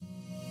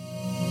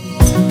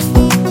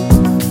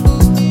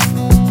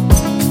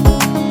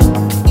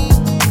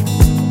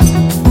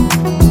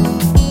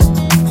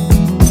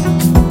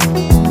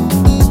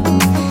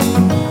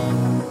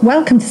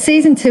welcome to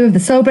Season 2 of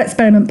the Sober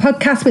Experiment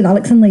podcast with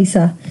Alex and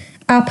Lisa.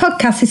 Our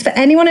podcast is for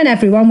anyone and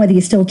everyone, whether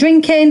you're still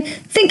drinking,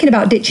 thinking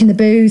about ditching the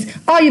booze,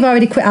 or you've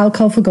already quit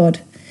alcohol for good.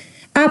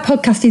 Our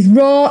podcast is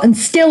raw and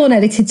still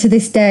unedited to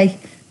this day.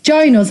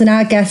 Join us and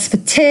our guests for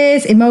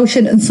tears,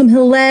 emotion and some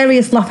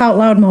hilarious laugh out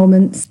loud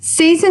moments.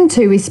 Season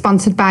 2 is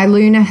sponsored by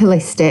Luna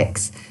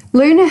Holistics.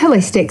 Luna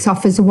Holistics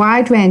offers a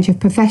wide range of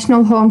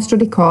professional home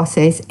study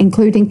courses,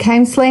 including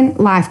counselling,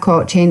 life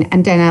coaching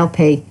and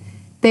NLP.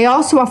 They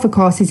also offer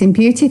courses in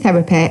beauty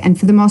therapy, and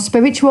for the more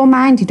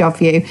spiritual-minded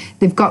of you,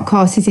 they've got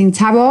courses in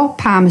tarot,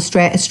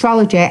 palmistry,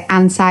 astrology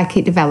and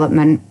psychic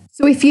development.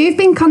 So if you've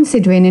been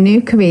considering a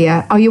new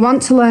career or you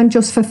want to learn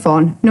just for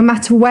fun, no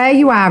matter where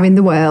you are in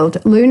the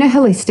world, Luna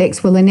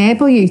Holistics will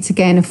enable you to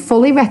gain a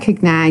fully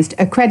recognised,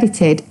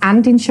 accredited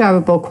and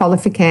insurable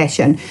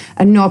qualification,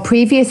 and no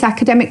previous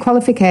academic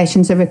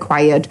qualifications are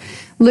required.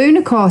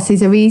 Luna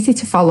courses are easy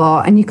to follow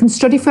and you can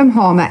study from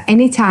home at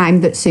any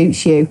time that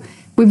suits you.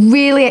 We're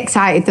really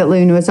excited that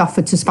Luna has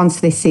offered to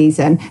sponsor this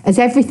season, as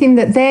everything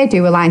that they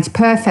do aligns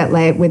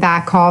perfectly with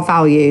our core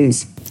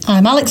values.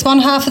 I'm Alex, one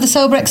half of the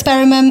Sober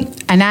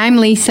Experiment. And I'm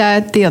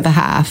Lisa, the other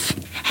half.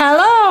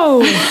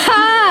 Hello!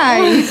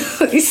 Hi!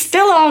 It's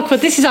still awkward.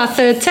 This is our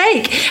third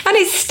take, and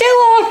it's still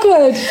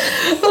awkward.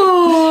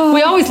 Oh.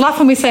 We always laugh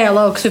when we say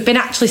hello, because we've been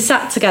actually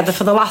sat together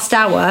for the last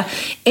hour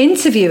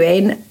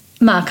interviewing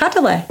Mark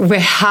Adderley. We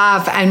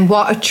have, and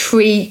what a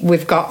treat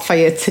we've got for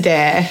you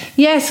today.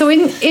 Yeah, so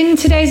in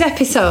today's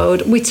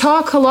episode, we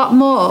talk a lot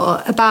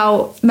more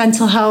about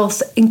mental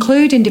health,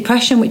 including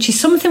depression, which is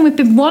something we've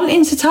been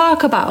wanting to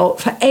talk about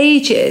for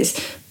ages,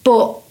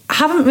 but we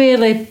haven't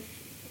really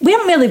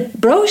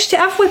broached it,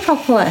 have we,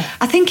 properly?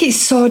 I think it's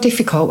so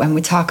difficult when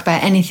we talk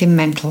about anything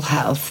mental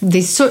health.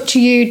 There's such a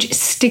huge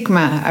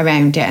stigma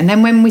around it, and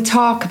then when we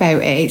talk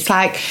about it, it's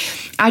like,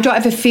 I don't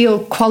ever feel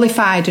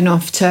qualified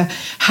enough to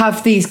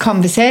have these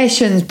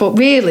conversations, but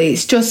really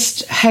it's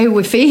just how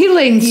we're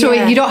feeling. So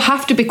you don't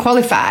have to be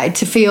qualified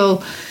to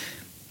feel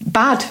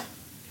bad.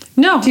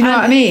 No. Do you know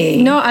what I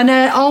mean? No, and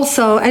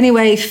also,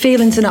 anyway,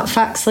 feelings are not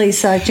facts,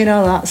 Lisa. Do you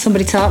know that?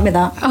 Somebody taught me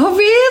that. Oh,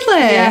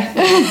 really? Yeah.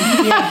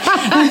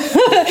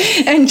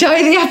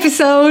 Enjoy the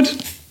episode.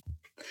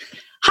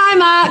 Hi,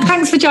 Mark.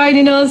 Thanks for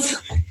joining us.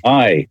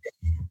 Hi.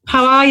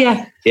 How are you?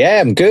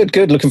 Yeah, I'm good.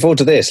 Looking forward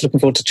to this.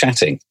 Looking forward to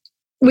chatting.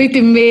 We've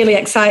been really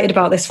excited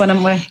about this one,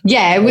 haven't we?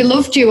 Yeah, we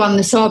loved you on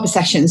the sober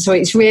session, so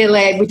it's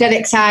really, we're dead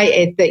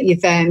excited that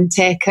you've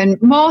taken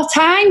more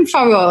time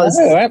for us.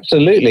 Oh,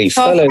 absolutely.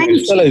 So fellow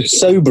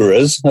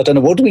soberers. I don't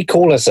know, what do we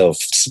call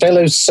ourselves?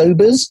 Fellow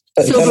sobers?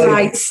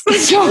 Soberites.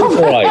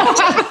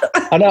 Soberites.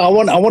 I know, I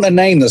want a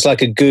name that's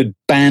like a good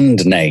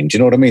band name. Do you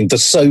know what I mean? The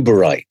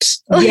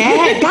Soberites.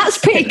 Yeah, that's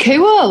pretty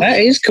cool. That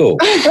is cool.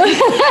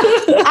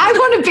 I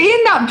want to be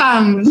in that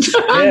band.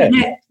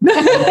 Yeah.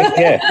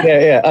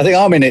 I think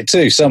I'm in it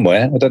too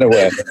somewhere. I don't know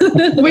where.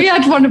 We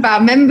had one of our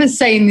members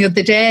saying the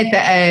other day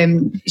that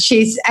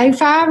she's, how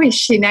far is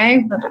she now?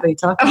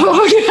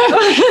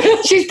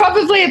 She's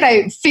probably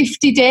about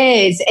 50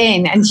 days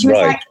in, and she was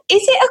like,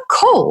 is it a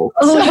cult?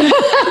 I'm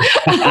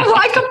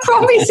like, I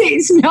promise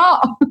it's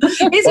not.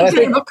 It's a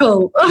bit of a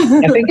cult.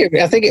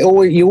 I think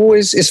you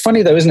always, it's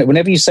funny though, isn't it?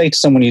 Whenever you say to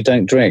someone you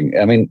don't drink,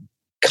 I mean,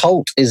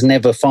 cult is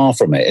never far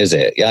from it, is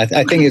it? I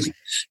think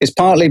it's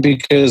partly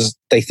because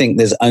they think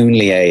there's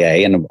only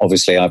AA, and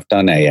obviously I've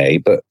done AA,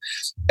 but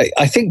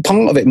I think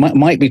part of it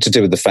might be to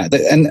do with the fact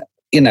that, and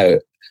you know,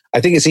 I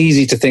think it's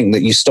easy to think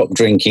that you stop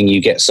drinking,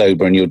 you get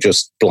sober, and you're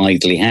just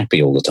blithely happy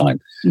all the time.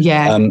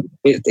 Yeah.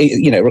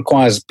 It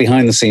requires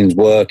behind the scenes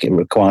work, it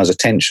requires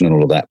attention and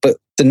all of that. But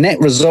the net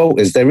result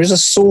is there is a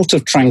sort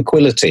of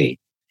tranquility,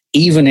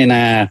 even in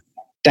our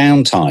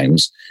down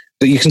times,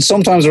 that you can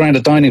sometimes around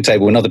a dining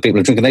table when other people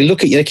are drinking, they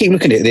look at you, they keep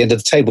looking at you at the end of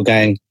the table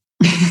going,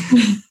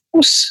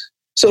 what's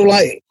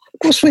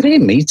with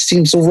him? He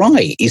seems all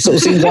right. He sort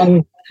of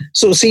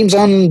seems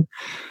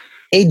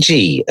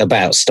edgy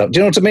about stuff. Do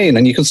you know what I mean?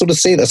 And you can sort of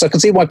see that. So I can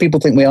see why people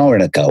think we are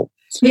in a cult.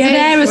 There's an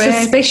air of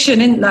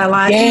suspicion, isn't there?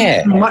 Like,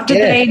 what do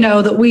they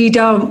know that we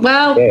don't?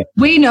 Well,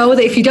 we know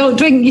that if you don't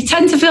drink, you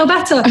tend to feel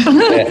better.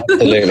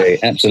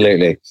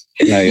 Absolutely.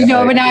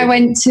 No, when I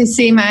went to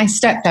see my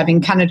stepdad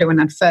in Canada when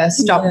I'd first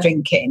stopped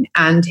drinking,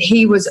 and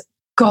he was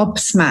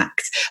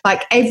gobsmacked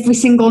like every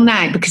single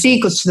night, because he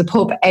goes to the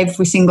pub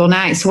every single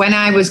night. So when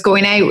I was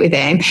going out with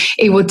him,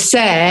 he would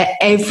say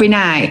every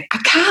night, I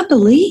can't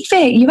believe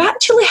it, you're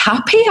actually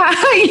happy,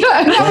 aren't you?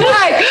 And I'm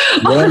like,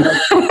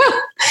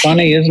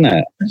 funny, isn't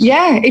it?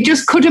 Yeah, he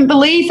just couldn't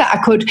believe that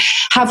I could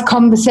have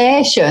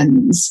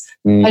conversations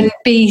and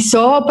be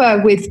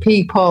sober with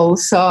people.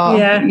 So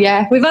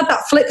yeah, we've had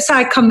that flip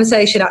side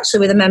conversation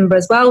actually with a member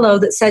as well, though,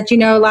 that said, you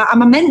know, like,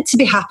 am I meant to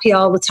be happy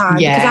all the time?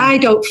 Because I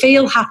don't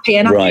feel happy.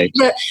 And I think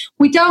that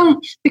we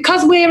don't,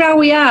 because we're how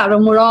we are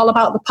and we're all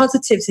about the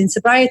positives in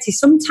sobriety,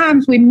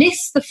 sometimes we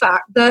miss the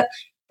fact that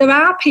there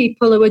are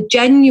people who are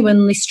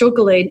genuinely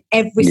struggling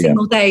every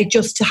single day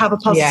just to have a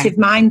positive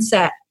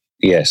mindset.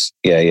 Yes.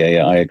 Yeah.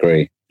 I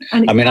agree.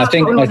 And I mean, I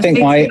think no, I mean, good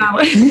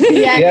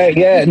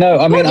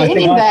I think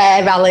in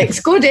there,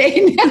 Alex. Good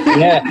in.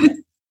 yeah.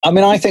 I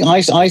mean, I think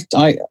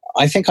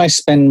I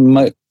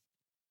spend.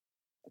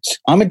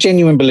 I'm a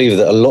genuine believer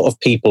that a lot of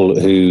people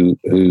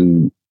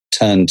who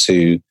turn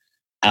to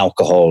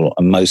alcohol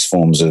and most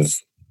forms of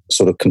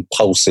sort of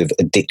compulsive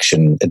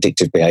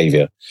addictive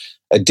behavior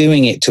are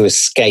doing it to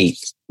escape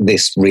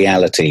this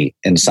reality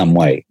in some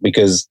way,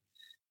 because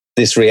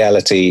this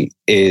reality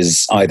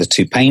is either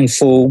too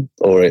painful,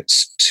 or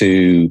it's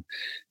too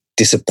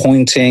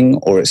disappointing,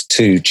 or it's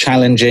too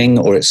challenging,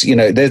 or it's,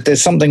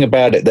 there's something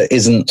about it that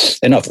isn't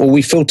enough, or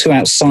we feel too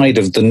outside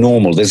of the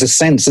normal. There's a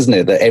sense, isn't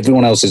it, that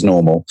everyone else is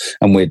normal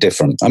and we're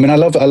different. I mean, I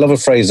love a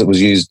phrase that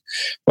was used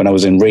when I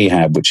was in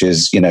rehab, which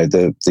is,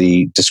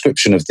 the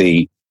description of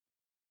the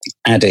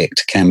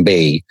addict can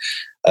be,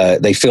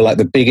 they feel like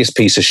the biggest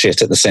piece of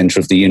shit at the center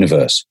of the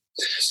universe.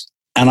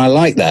 And I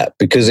like that,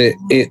 because it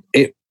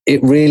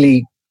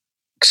really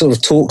sort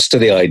of talks to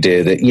the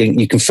idea that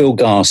you can feel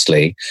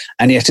ghastly,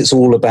 and yet it's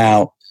all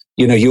about,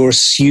 you're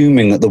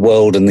assuming that the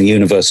world and the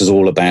universe is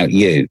all about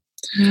you.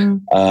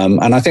 And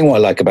I think what I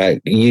like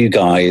about you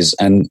guys,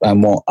 and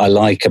what I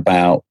like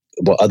about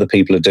what other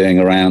people are doing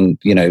around,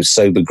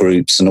 sober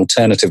groups and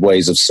alternative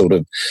ways of sort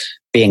of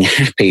being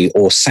happy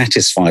or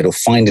satisfied or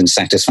finding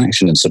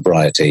satisfaction in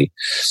sobriety,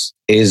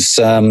 is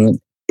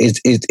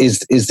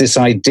this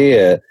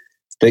idea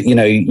that,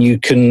 you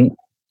can,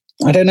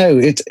 I don't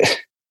know,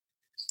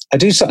 I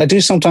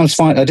do sometimes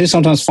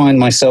find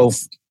myself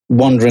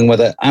wondering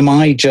whether, am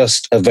I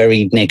just a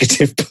very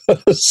negative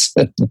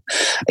person?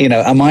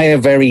 Am I a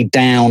very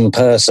down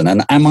person?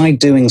 And am I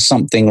doing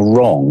something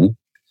wrong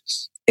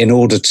in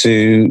order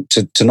to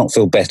not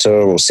feel better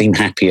or seem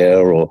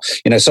happier, or,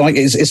 so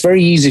it's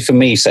very easy for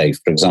me, say,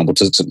 for example,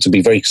 to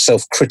be very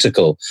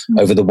self-critical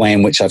over the way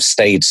in which I've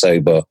stayed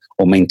sober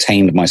or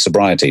maintained my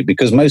sobriety,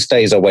 because most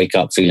days I wake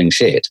up feeling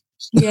shit.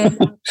 Yeah.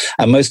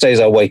 And most days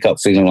I wake up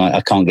feeling like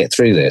I can't get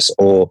through this,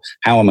 or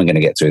how am I going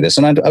to get through this?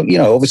 And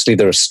obviously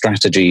there are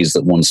strategies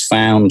that one's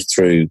found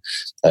through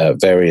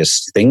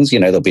various things.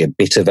 There'll be a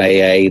bit of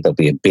AA, there'll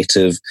be a bit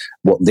of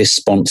what this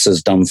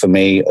sponsor's done for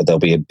me, there'll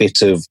be a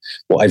bit of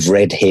what I've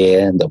read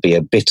here, there'll be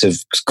a bit of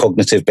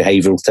cognitive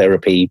behavioral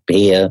therapy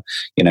here,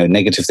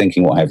 negative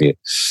thinking, what have you.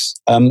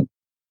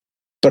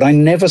 But I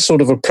never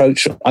sort of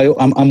approach,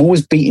 I'm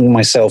always beating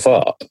myself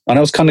up. And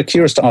I was kind of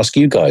curious to ask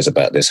you guys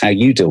about this, how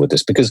you deal with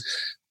this, because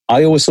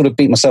I always sort of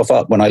beat myself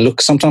up when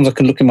sometimes I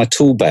can look in my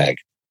tool bag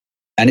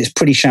and it's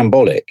pretty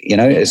shambolic.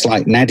 It's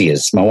like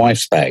Nadia's, my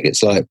wife's bag.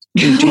 It's like,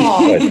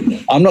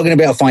 I'm not going to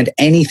be able to find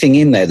anything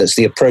in there that's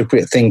the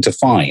appropriate thing to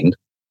find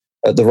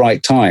at the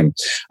right time.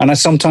 And I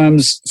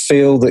sometimes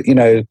feel that,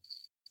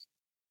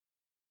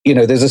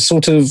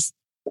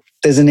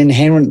 there's an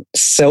inherent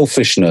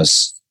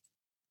selfishness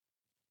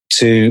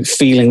to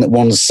feeling that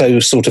one's so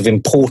sort of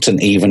important,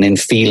 even in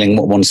feeling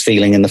what one's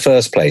feeling in the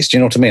first place. Do you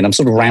know what I mean? I'm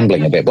sort of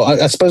rambling a bit, but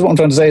I suppose what I'm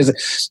trying to say is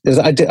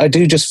that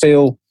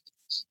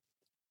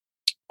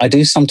I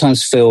do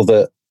sometimes feel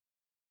that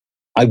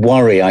I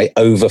worry I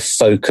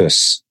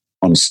over-focus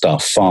on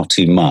stuff far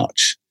too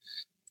much.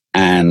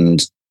 And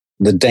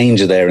the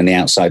danger there in the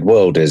outside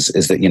world is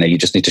that, you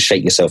just need to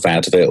shake yourself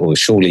out of it, or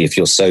surely if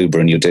you're sober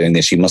and you're doing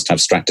this, you must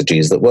have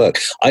strategies that work.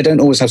 I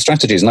don't always have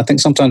strategies. And I think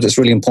sometimes it's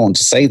really important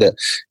to say that,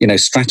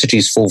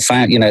 strategies fall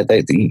foul,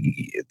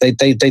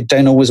 they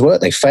don't always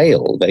work. They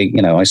fail.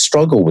 I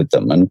struggle with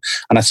them. And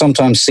I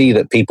sometimes see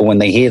that people, when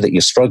they hear that you're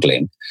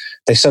struggling,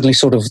 they suddenly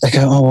they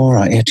go, oh, all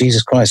right, yeah,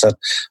 Jesus Christ,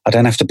 I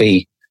don't have to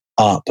be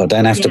up. I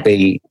don't have to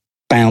be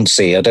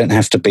bouncy. I don't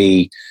have to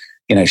be,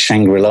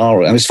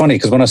 Shangri-La. And it's funny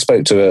because when I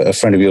spoke to a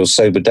friend of yours,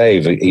 Sober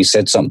Dave, he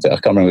said something. I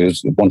can't remember. He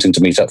was wanting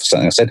to meet up for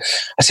something. I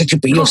said,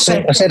 but you're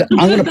so. I said,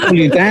 I'm going to pull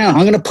you down.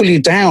 I'm going to pull you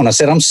down. I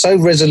said, I'm so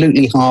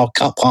resolutely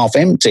cup half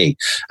empty,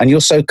 and you're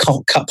so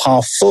cup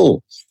half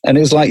full. And it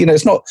was like,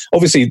 it's not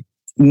obviously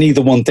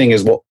neither one thing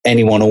is what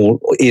anyone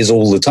is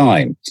all the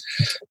time.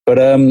 But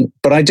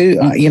I do,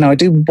 I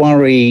do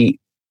worry.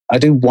 I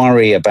do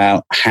worry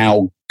about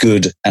how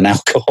good an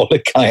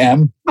alcoholic I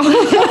am. Do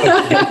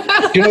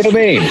you know what I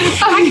mean?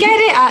 I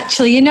get it,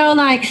 actually.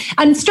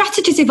 And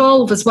strategies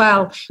evolve as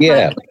well.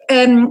 Yeah.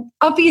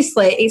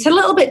 Obviously, it's a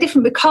little bit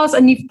different because,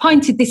 and you've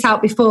pointed this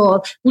out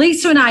before,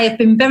 Lisa and I have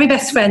been very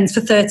best friends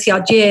for 30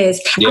 odd years,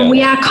 and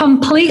we are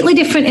completely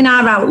different in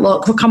our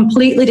outlook. We're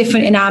completely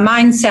different in our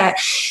mindset.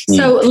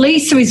 So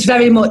Lisa is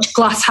very much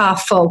glass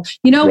half full.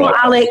 What,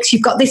 Alex,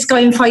 you've got this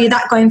going for you,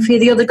 that going for you,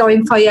 the other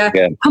going for you.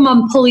 Yeah. Come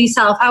on, pull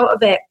yourself out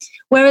of it.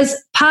 Whereas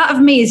part of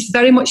me is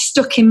very much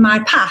stuck in my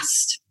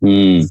past.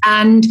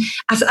 And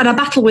I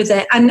battle with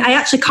it. And I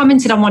actually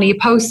commented on one of your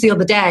posts the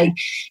other day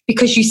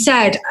because you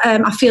said,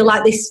 I feel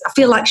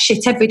like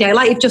shit every day,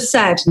 like you've just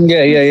said.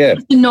 Yeah.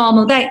 It's a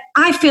normal day.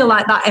 I feel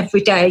like that every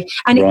day.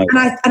 And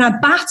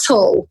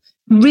I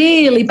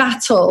really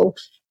battle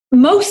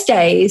most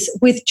days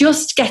with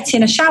just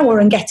getting a shower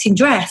and getting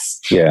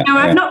dressed. Now,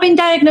 I've not been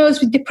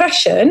diagnosed with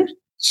depression,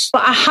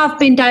 but I have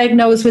been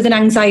diagnosed with an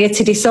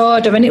anxiety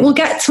disorder, and it will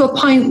get to a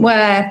point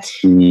where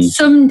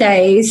some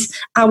days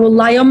I will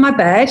lie on my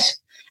bed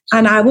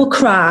and I will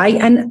cry,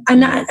 and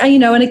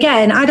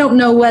again, I don't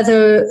know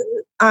whether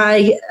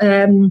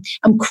am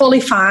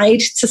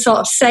qualified to sort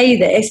of say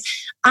this.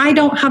 I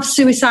don't have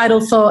suicidal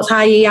thoughts,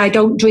 i.e. I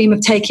don't dream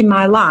of taking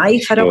my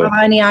life. I don't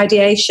have any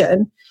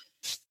ideation.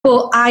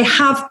 But I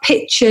have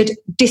pictured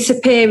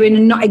disappearing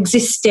and not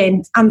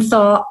existing and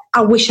thought,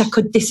 I wish I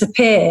could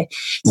disappear.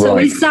 So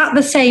is that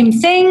the same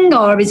thing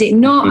or is it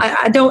not?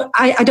 I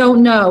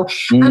don't know.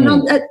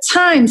 And at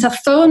times I've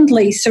phoned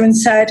Lisa and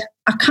said,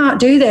 I can't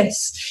do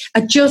this.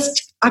 I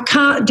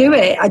can't do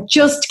it. I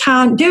just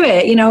can't do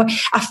it. You know,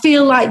 I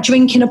feel like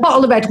drinking a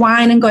bottle of red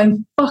wine and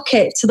going, fuck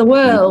it to the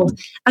world.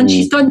 And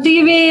she's gone, do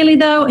you really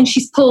though? And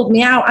she's pulled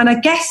me out. And I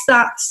guess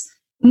that's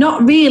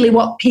not really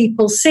what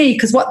people see,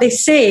 because what they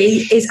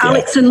see is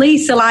Alex and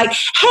Lisa like,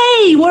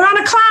 hey, we're on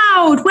a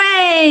cloud,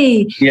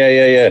 way.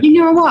 Yeah.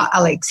 You know what,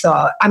 Alex?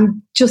 So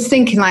I'm just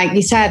thinking, like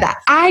you said, that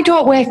I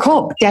don't wake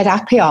up dead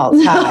happy all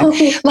the time. No.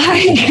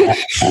 Like,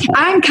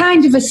 I'm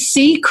kind of a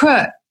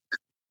secret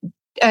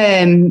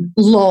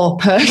low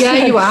person.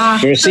 Yeah, you are.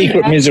 You're a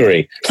secret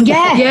misery.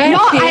 Yeah. No,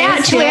 I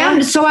actually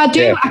am. So I do.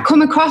 Yeah. I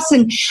come across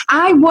and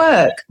I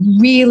work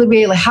really,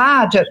 really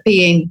hard at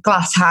being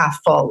glass half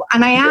full.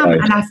 And I am.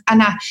 Right.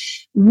 And I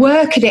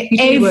work at it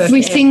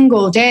every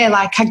single day.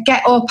 Like I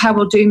get up, I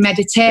will do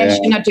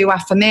meditation, I do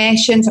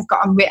affirmations, I've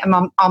got them written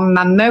on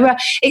my mirror.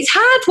 It's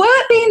hard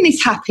work being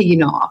this happy, you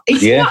know.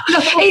 It's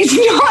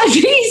not as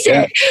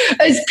easy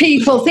as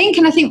people think.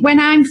 And I think when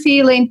I'm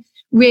feeling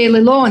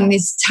really low, and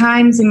there's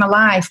times in my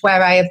life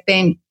where I have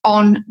been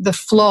on the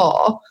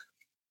floor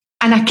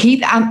and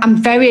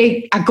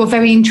I go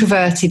very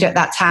introverted at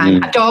that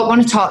time. I don't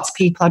want to talk to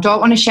people. I don't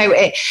want to shout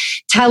it,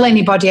 tell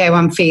anybody how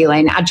I'm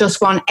feeling. I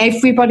just want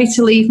everybody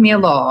to leave me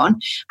alone.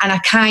 And I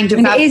kind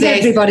of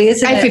everybody,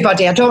 isn't it?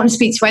 Everybody. I don't want to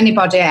speak to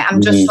anybody.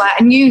 I'm just like,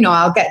 and you know,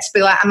 I'll get to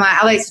be like, I'm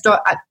like, Alex,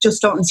 I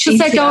just don't want to speak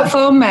to you. She said, don't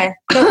phone me.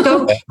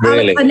 Don't.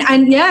 Really?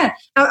 And yeah,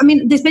 I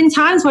mean, there's been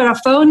times where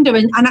I've phoned her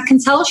and I can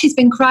tell she's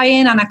been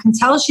crying and I can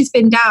tell she's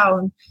been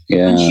down.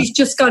 Yeah. And she's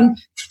just gone,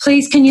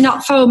 please, can you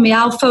not phone me?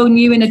 I'll phone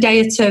you in a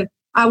day or two.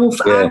 I will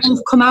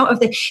come out of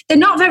this. They're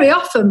not very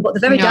often, but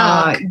they're very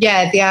dark.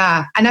 Yeah, they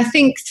are. And I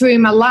think through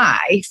my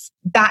life,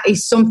 that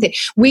is something.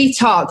 We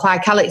talk,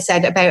 like Alex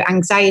said, about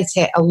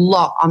anxiety a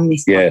lot on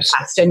this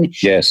podcast and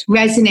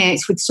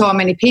resonates with so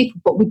many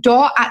people, but we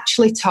don't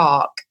actually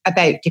talk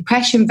about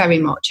depression very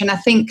much. And I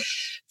think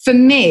for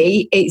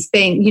me, it's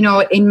been, you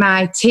know, in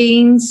my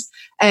teens,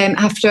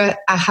 after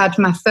I had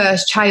my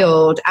first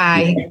child,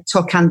 I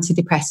took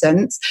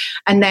antidepressants.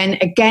 And then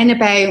again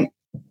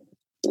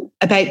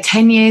about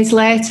 10 years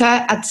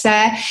later, I'd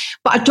say.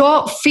 But I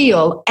don't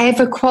feel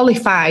ever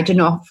qualified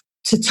enough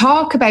to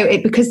talk about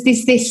it because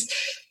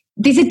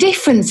there's a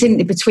difference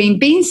in between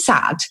being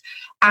sad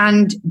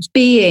and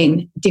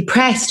being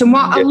depressed. And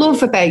what I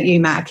love about you,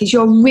 Mark, is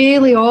you're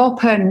really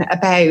open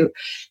about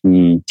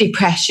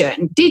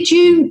depression. Did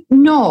you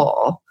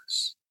know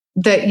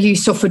that you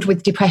suffered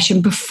with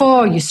depression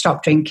before you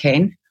stopped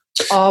drinking?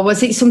 Or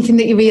was it something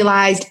that you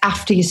realised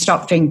after you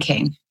stopped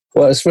drinking?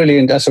 Well,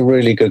 that's a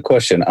really good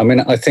question. I mean,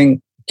 I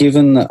think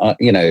given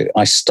that,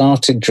 I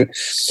started...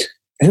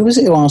 Who was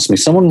it who asked me?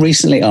 Someone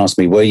recently asked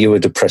me, were you a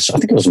depressed... I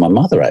think it was my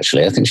mother,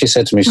 actually. I think she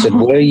said to me,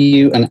 were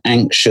you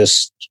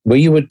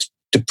a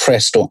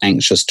depressed or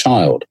anxious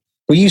child?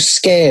 Were you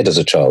scared as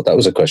a child? That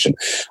was a question.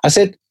 I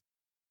said,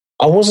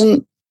 I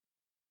wasn't...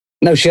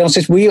 No, she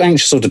asked, were you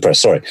anxious or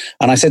depressed? Sorry.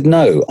 And I said,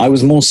 no, I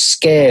was more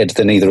scared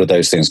than either of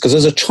those things. Because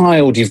as a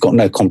child, you've got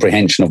no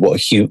comprehension of what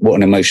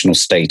an emotional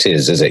state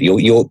is it?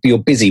 You're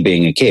busy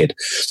being a kid.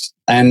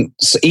 And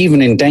so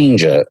even in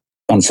danger,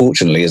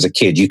 unfortunately, as a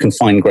kid, you can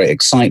find great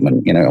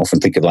excitement. You know, often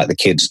think of like the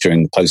kids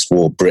during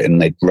post-war Britain,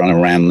 they'd run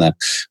around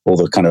all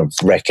the kind of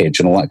wreckage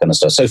and all that kind of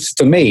stuff. So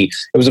for me,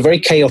 it was a very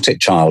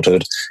chaotic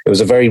childhood. It was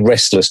a very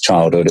restless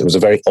childhood. It was a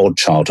very odd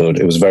childhood.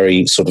 It was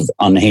very sort of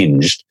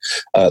unhinged.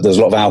 There was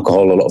a lot of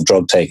alcohol, a lot of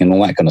drug taking,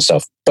 all that kind of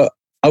stuff. But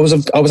I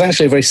was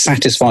actually a very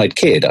satisfied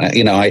kid.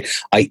 I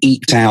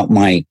eked out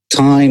my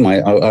time.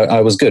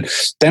 I was good.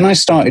 Then I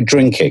started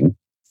drinking,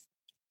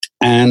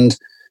 and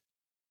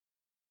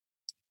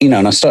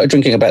I started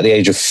drinking about the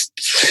age of,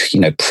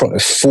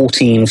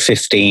 14,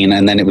 15,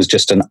 and then it was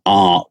just an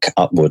arc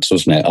upwards,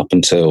 wasn't it? Up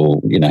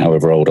until,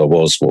 however old I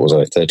was. What was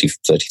I, 30,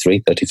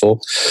 33, 34?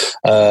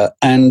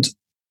 And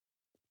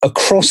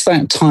across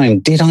that time,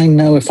 did I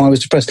know if I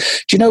was depressed?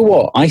 Do you know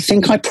what? I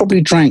think I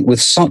probably drank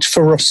with such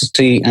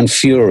ferocity and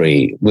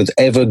fury, with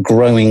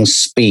ever-growing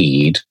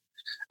speed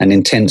and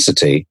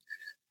intensity,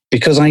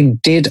 because I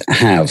did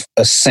have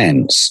a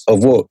sense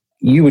of what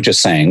you were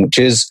just saying, which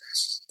is,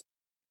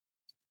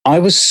 I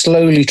was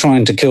slowly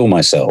trying to kill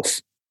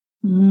myself.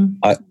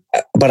 But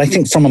I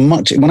think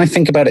when I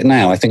think about it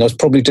now, I think I was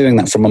probably doing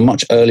that from a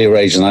much earlier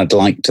age than I'd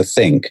like to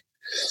think.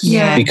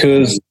 Yeah.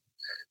 Because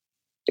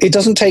it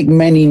doesn't take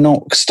many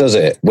knocks, does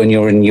it, when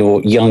you're in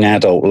your young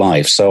adult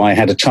life? So I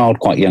had a child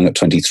quite young at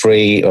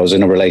 23. I was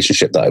in a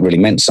relationship that really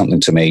meant something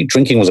to me.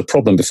 Drinking was a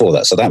problem before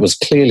that, so that was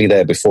clearly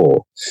there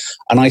before.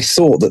 And I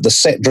thought that the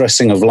set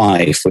dressing of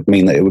life would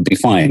mean that it would be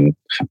fine.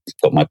 I've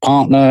got my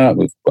partner. I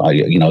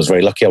was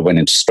very lucky. I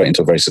went straight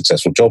into a very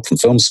successful job from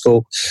film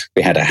school.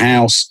 We had a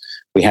house.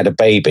 we had a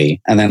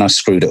baby, and then I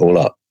screwed it all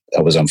up.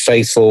 I was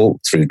unfaithful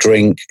through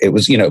drink. It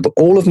was, but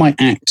all of my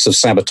acts of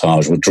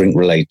sabotage were drink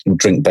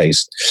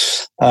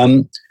based.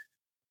 And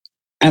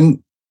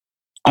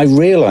I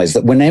realized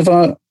that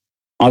whenever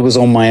I was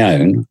on my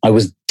own, I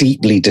was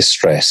deeply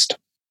distressed.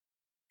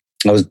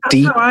 That's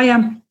how I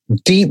am.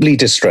 Deeply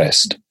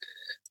distressed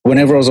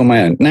whenever I was on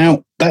my own.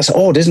 Now, that's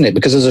odd, isn't it?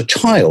 Because as a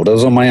child, I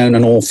was on my own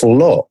an awful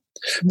lot.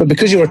 But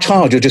because you're a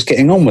child, you're just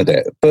getting on with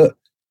it.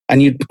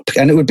 And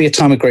it would be a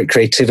time of great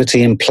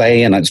creativity and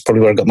play, and that's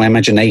probably where I got my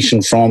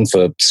imagination from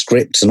for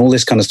scripts and all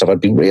this kind of stuff. I'd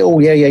be real,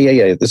 yeah,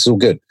 this is all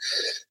good.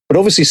 But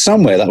obviously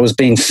somewhere that was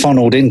being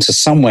funneled into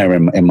somewhere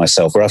in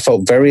myself where I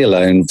felt very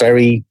alone,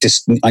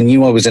 I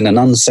knew I was in an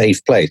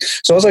unsafe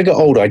place. So as I got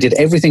older, I did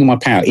everything in my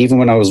power, even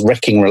when I was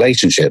wrecking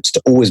relationships,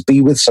 to always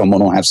be with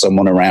someone or have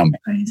someone around me.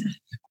 Crazy.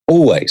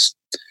 Always.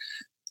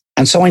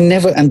 And so and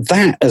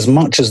that, as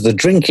much as the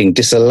drinking,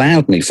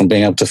 disallowed me from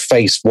being able to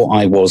face what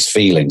I was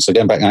feeling. So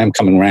going back, I am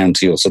coming around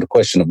to your sort of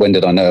question of when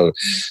did I know?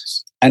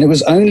 And it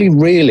was only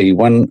really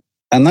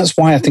and that's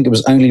why I think it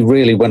was only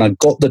really when I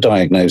got the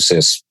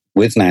diagnosis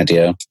with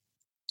Nadia,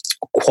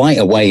 quite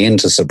a way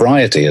into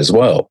sobriety as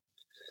well,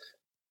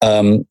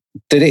 that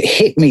it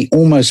hit me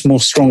almost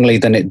more strongly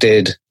than it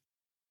did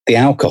the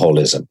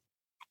alcoholism.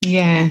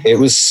 Yeah. It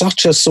was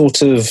such a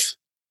sort of,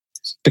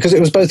 because it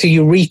was both a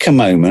eureka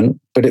moment,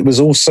 but it was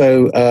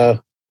also a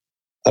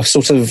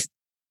sort of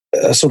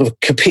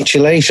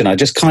capitulation. I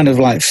just kind of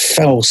like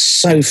fell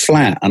so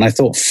flat, and I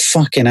thought,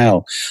 fucking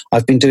hell,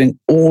 I've been doing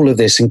all of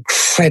this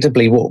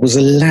incredibly, what was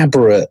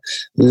elaborate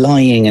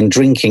lying and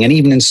drinking, and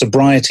even in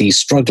sobriety,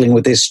 struggling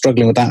with this,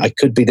 struggling with that. I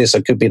could be this,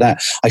 I could be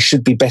that. I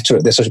should be better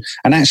at this.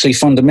 And actually,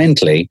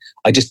 fundamentally,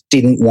 I just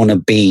didn't want to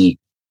be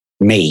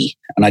me,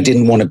 and I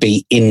didn't want to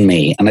be in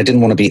me, and I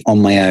didn't want to be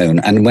on my own.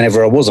 And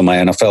whenever I was on my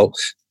own, I felt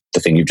the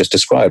thing you just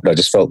described. I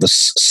just felt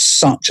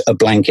such a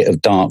blanket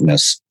of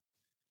darkness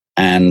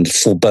and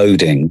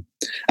foreboding.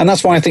 And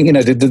that's why I think,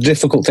 the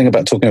difficult thing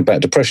about talking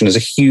about depression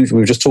is we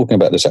were just talking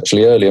about this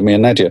actually earlier, me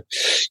and Nadia,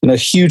 a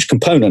huge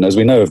component, as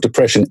we know, of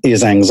depression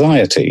is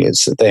anxiety.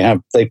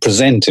 They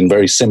present in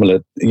very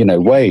similar,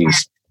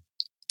 ways.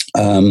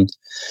 And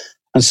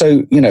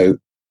so,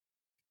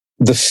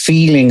 the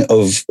feeling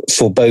of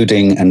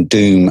foreboding and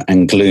doom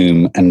and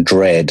gloom and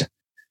dread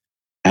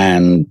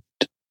and,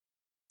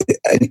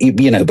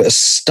 but a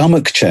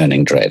stomach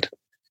churning dread,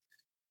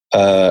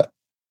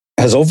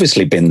 has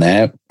obviously been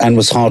there and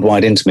was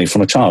hardwired into me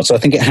from a child. So I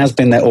think it has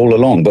been there all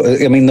along.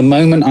 But I mean, the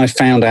moment I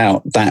found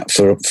out that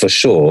for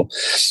sure,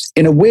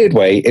 in a weird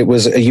way, it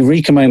was a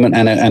eureka moment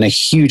and a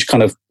huge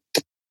kind of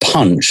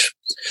punch.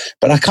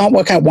 But I can't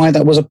work out why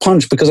that was a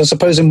punch, because I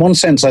suppose in one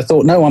sense I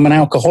thought, no, I'm an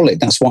alcoholic.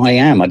 That's what I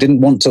am. I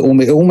didn't want to,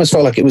 it almost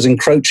felt like it was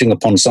encroaching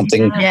upon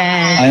something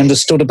I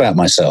understood about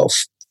myself.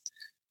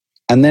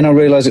 And then I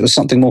realized it was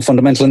something more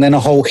fundamental. And then a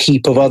whole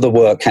heap of other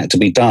work had to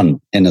be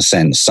done, in a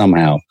sense,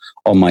 somehow,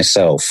 on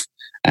myself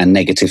and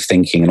negative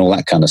thinking and all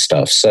that kind of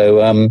stuff. So,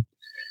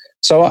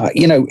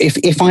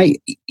 if I,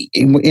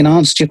 in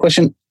answer to your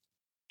question,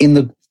 in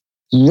the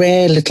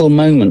rare little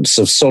moments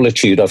of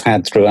solitude I've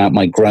had throughout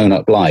my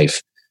grown-up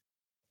life,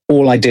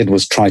 all I did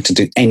was try to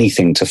do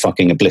anything to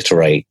fucking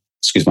obliterate,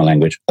 excuse my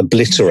language,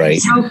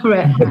 obliterate,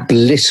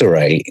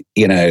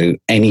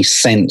 any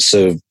sense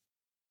of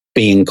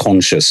being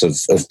conscious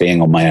of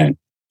being on my own.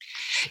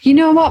 You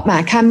know what,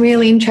 Mark? I'm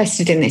really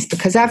interested in this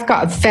because I've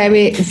got a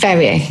very,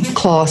 very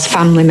close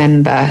family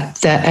member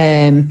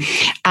that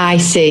I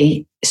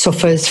see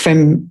suffers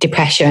from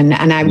depression,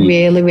 and I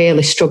really,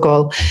 really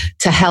struggle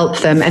to help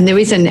them. And there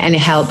isn't any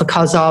help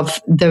because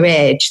of their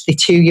age. They're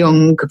too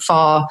young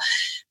for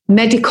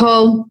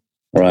medical.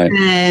 Right.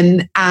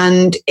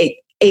 And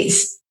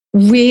it's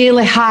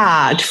really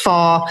hard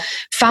for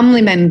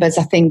family members,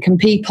 I think, and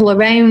people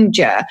around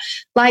you.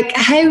 Like,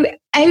 how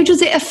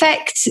does it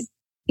affect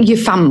your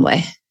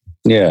family?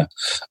 Yeah.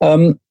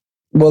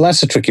 Well,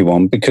 that's a tricky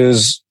one,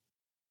 because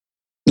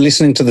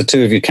listening to the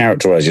two of you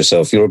characterize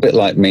yourself, you're a bit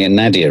like me and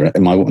Nadia.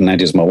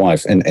 Nadia's my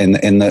wife, and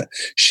in that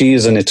she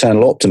is an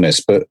eternal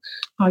optimist, but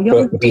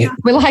we're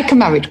like a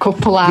married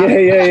couple.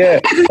 Yeah.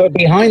 But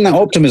behind that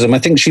optimism, I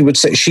think she would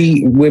say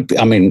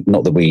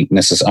not that we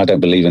necessarily, I don't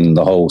believe in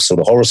the whole sort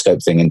of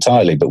horoscope thing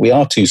entirely, but we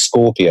are two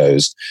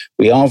Scorpios.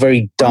 We are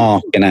very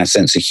dark in our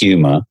sense of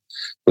humor.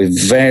 We're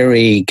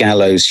very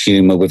gallows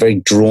humor. We're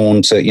very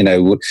drawn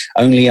to,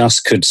 only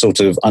us could sort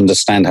of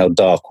understand how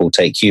dark we'll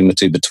take humor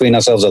to. Between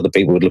ourselves, other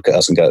people would look at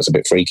us and go, it's a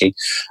bit freaky.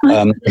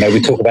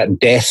 We talk about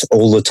death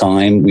all the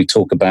time. We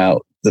talk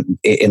about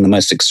in the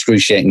most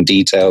excruciating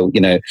detail,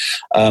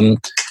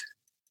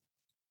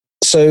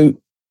 So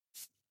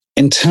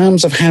in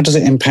terms of how does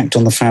it impact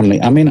on the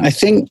family? I mean,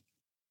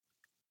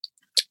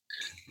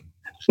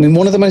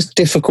 one of the most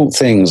difficult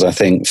things, I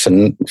think, for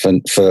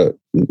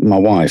my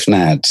wife,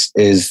 Nads,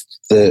 is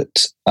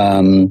that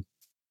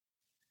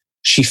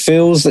she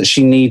feels that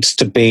she needs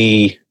to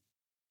be,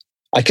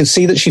 I can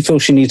see that she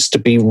feels she needs to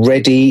be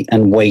ready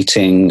and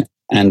waiting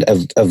and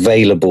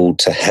available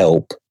to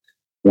help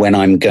when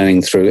I'm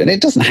going through, and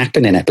it doesn't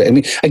happen in episodes. I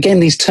mean, again,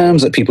 these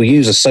terms that people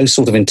use are so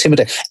sort of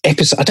intimidating.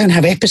 I don't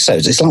have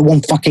episodes. It's like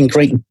one fucking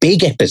great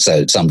big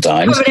episode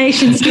sometimes.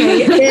 Coronation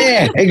Street.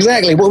 Yeah,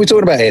 exactly. What are we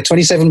talking about here?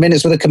 27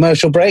 minutes with a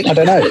commercial break? I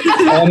don't know.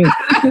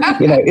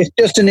 It's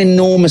just an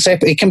enormous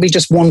it can be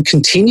just one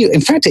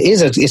in fact,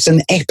 it's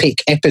an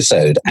epic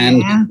episode.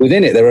 And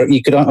within it,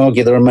 you could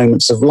argue there are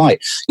moments of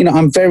light.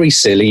 I'm very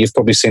silly. You've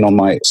probably seen on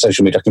my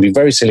social media. I can be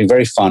very silly,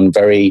 very fun,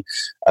 very,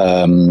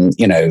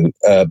 bipolar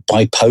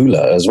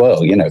as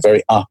well,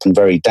 very up and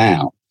very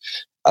down.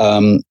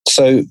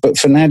 But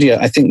for Nadia,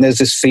 I think there's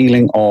this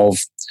feeling of,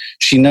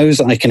 she knows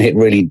that I can hit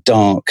really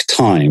dark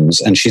times,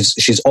 and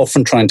she's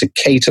often trying to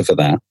cater for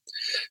that.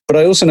 But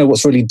I also know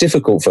what's really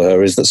difficult for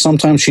her is that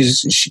sometimes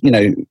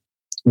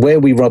where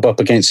we rub up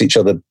against each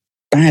other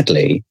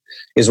badly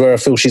is where I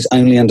feel she's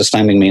only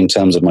understanding me in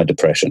terms of my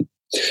depression.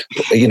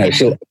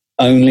 She'll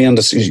only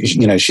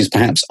understand, she's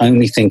perhaps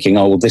only thinking,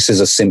 oh, well, this is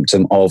a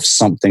symptom of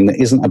something that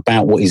isn't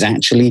about what he's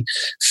actually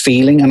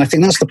feeling. And I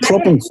think that's the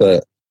problem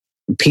for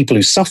people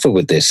who suffer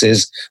with this,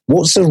 is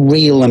what's a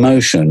real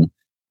emotion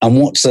and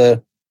what's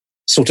a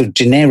sort of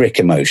generic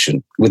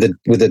emotion with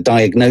a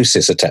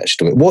diagnosis attached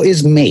to it. What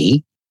is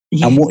me?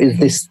 And what is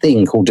this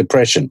thing called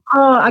depression?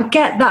 Oh, I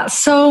get that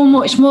so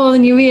much more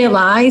than you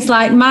realise.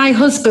 Like, my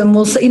husband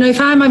will say, if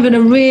I'm having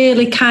a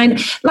really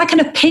like an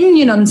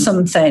opinion on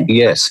something.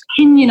 Yes.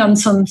 And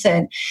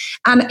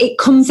it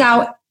comes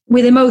out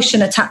with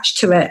emotion attached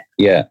to it.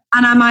 Yeah.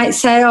 And I might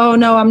say, oh,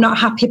 no, I'm not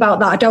happy about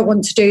that. I don't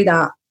want to do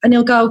that. And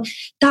he'll go,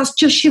 that's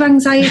just your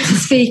anxiety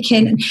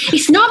speaking.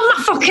 It's not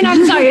my fucking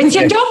anxiety.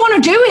 I don't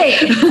want to do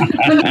it.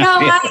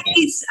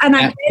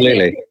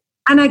 Absolutely.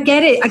 And I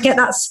get it. I get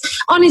that.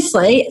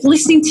 Honestly,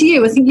 listening to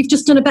you, I think you've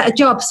just done a better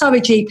job. Sorry,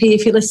 GP,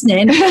 if you're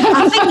listening.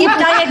 I think you've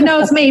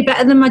diagnosed me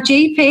better than my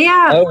GP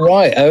has. Oh,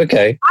 right.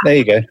 Okay. There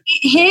you go.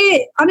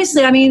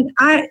 Honestly,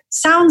 it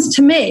sounds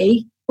to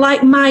me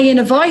like my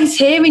inner voice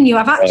hearing you.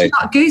 I've actually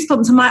got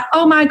goosebumps. I'm like,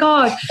 oh my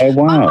God. Oh,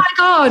 wow. Oh my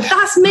God,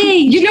 that's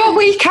me.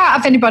 We can't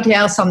have anybody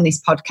else on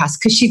this podcast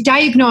because she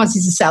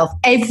diagnoses herself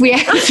every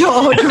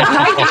episode,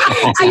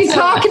 right? So you're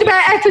talking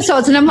about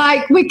episodes and I'm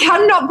like, we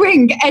cannot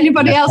bring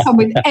anybody else on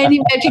with any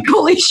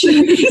medical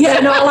issues. Yeah,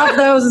 no, I'll have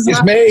those as well.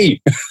 It's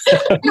me.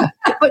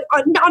 But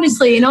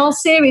honestly, in all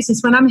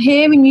seriousness, when I'm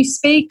hearing you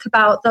speak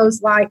about those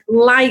like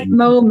light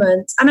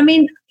moments, and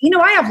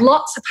I have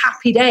lots of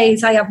happy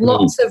days. I have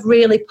lots of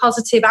really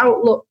positive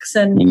outlooks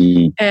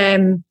and,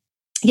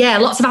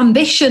 lots of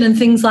ambition and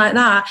things like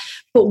that.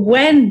 But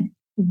when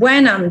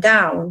I'm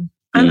down,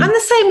 and the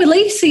same with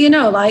Lisa,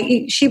 like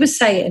she was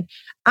saying,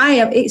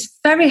 it's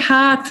very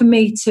hard for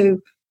me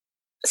to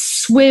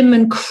swim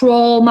and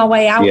crawl my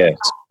way out of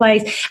that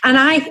place. And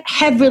I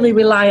heavily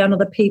rely on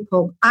other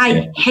people.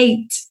 I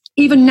hate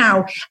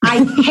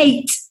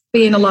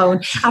being alone.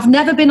 I've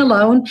never been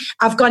alone.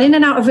 I've gone in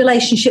and out of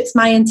relationships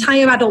my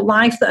entire adult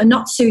life that are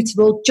not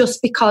suitable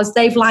just because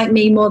they've liked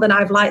me more than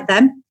I've liked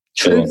them.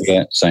 Sure,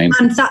 yeah, same.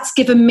 And that's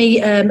given me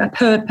a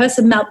purpose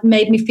and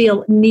made me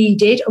feel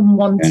needed and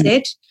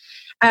wanted.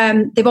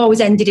 Yeah. They've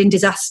always ended in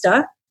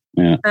disaster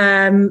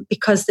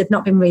because they've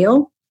not been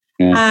real.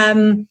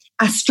 Yeah.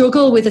 I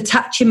struggle with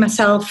attaching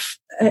myself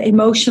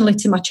emotionally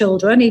to my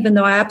children, even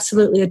though I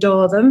absolutely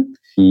adore them,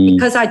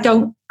 because I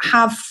don't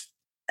have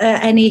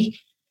any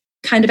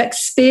kind of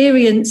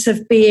experience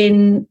of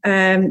being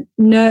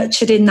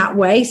nurtured in that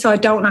way, so I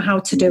don't know how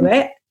to do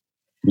it.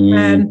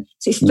 So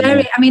it's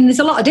very, there's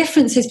a lot of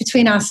differences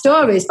between our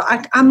stories,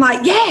 but I'm like,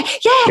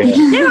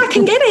 I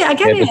can get it. I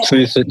get it.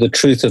 The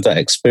truth of that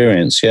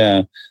experience,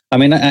 I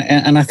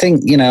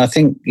think,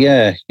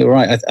 you're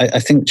right. I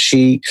think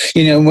she,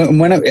 so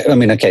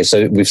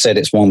we've said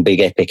it's one big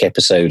epic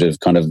episode of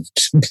kind of,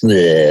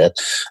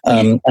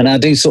 and I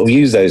do sort of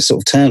use those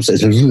sort of terms. I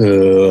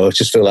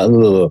just feel like,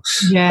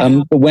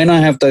 but when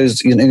I have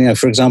those,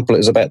 for example, it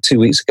was about 2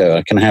 weeks ago,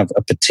 I can have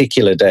a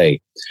particular day,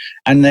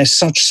 and there's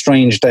such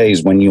strange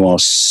days when you are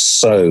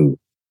so,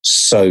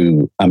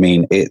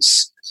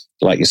 it's,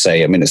 like you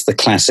say, it's the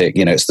classic,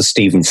 it's the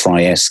Stephen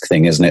Fry-esque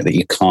thing, isn't it? That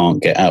you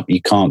can't get up,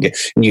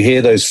 and you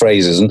hear those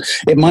phrases, and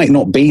it might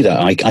not be that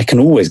I can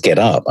always get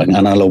up,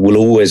 and I will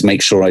always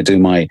make sure I do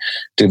my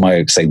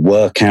say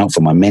workout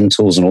for my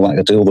mentals and all that.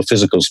 I do all the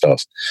physical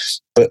stuff,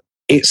 but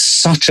it's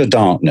such a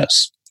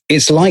darkness.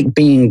 It's like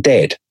being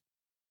dead.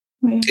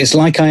 It's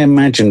like I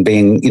imagine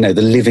being,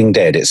 the living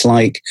dead. It's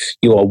like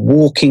you are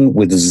walking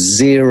with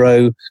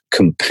zero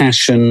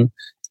compassion,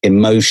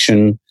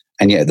 emotion.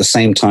 And yet at the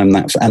same time,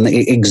 and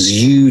it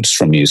exudes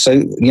from you.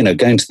 So,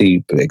 going to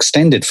the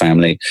extended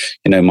family,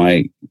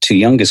 my two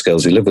youngest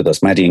girls who live with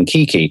us, Maddie and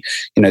Kiki,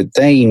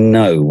 they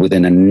know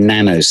within a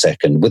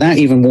nanosecond, without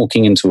even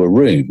walking into a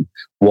room,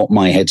 what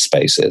my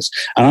headspace is.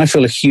 And I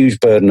feel a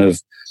huge burden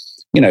of,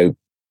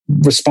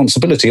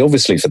 responsibility,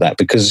 obviously, for that,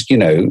 because,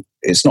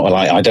 it's not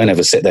like I don't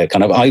ever sit there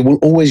I will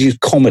always use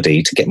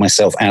comedy to get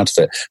myself out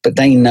of it, but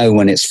they know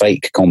when it's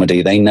fake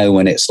comedy. They know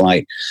when it's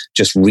like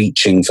just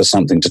reaching for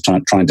something to try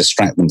and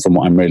distract them from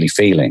what I'm really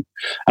feeling.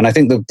 And I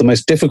think the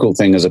most difficult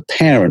thing as a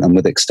parent and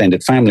with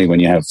extended family, when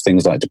you have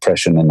things like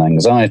depression and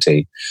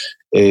anxiety,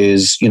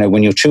 is,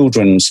 when your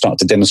children start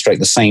to demonstrate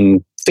the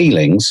same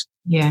feelings,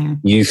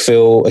 you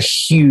feel a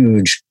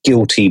huge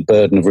guilty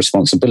burden of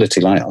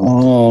responsibility, like,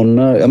 oh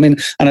no. I mean,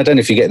 and I don't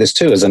know if you get this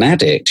too as an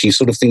addict, you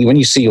sort of think when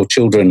you see your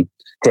children,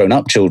 grown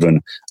up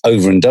children,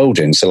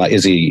 overindulging. So like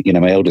Izzy,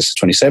 my eldest is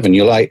 27,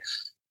 you're like,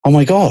 oh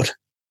my God,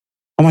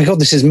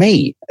 this is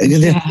me.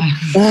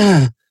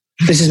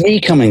 This is me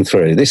coming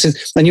through. And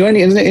isn't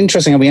it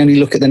interesting how we only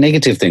look at the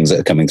negative things that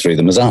are coming through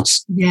them as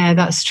us? Yeah,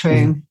 that's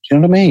true. Do you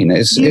know what I mean?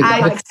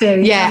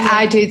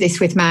 I do this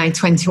with my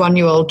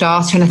 21-year-old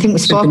daughter, and I think we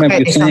spoke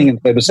about this in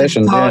the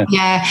sessions.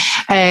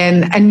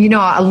 And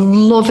I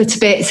love her to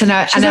bits,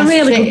 and she's a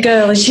really good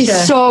girl.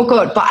 She's so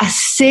good, but I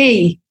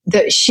see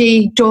that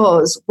she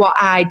does what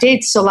I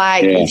did. So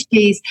like if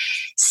she's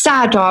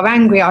sad or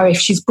angry, or if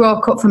she's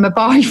broke up from a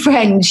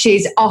boyfriend,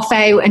 she's off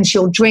out and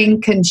she'll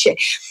drink, and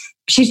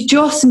she's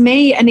just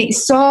me. And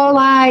it's so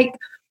like,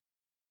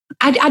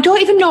 I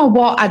don't even know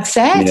what I'd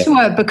say to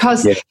her,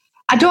 because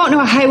I don't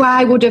know how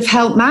I would have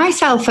helped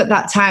myself at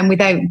that time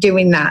without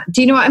doing that.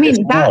 Do you know what I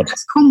mean? That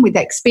has come with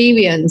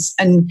experience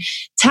and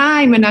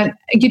time. And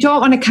you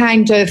don't want to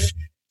kind of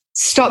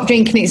stop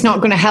drinking, it's not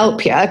going to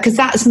help you, because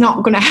that's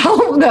not going to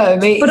help them.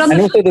 But on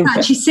the flip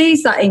side, she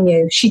sees that in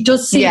you. She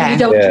does see that you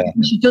don't drink.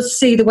 She does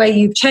see the way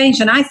you've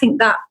changed. And I think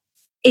that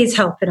is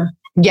helping her.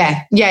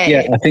 Yeah,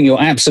 I think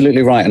you're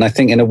absolutely right. And I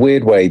think in a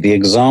weird way, the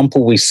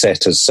example we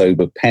set as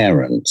sober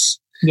parents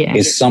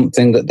is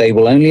something that they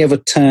will only ever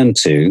turn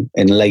to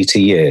in later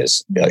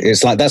years.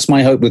 It's like, that's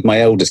my hope with my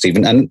eldest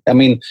even. And I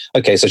mean,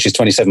 okay, so she's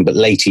 27, but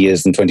later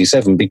years than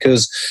 27,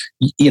 because,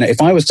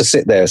 if I was to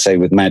sit there, say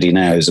with Maddie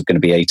now, who's going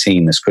to be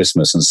 18 this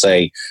Christmas, and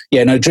say,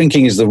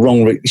 drinking is the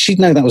wrong route, she'd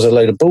know that was a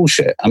load of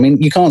bullshit. I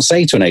mean, you can't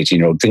say to an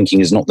 18-year-old, drinking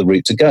is not the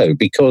route to go,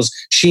 because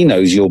she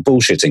knows you're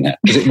bullshitting her.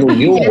 Because it was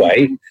your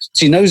way.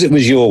 She knows it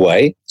was your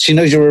way. She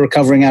knows you're a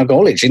recovering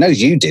alcoholic. She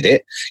knows you did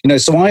it.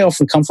 So I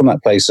often come from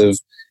that place of,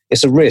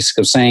 it's a risk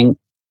of saying,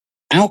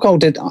 I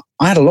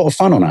had a lot of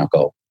fun on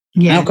alcohol.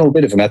 Yeah. Alcohol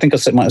did it for me. I think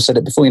might have said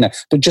it before,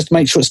 but just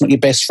make sure it's not your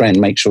best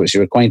friend, make sure it's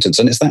your acquaintance.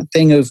 And it's that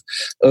thing of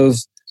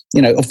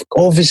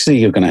obviously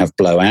you're going to have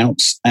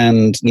blowouts.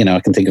 And, I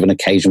can think of an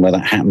occasion where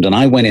that happened. And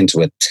I went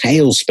into a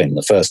tailspin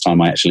the first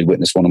time I actually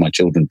witnessed one of my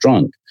children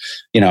drunk.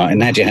 And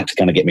Nadia had to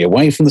kind of get me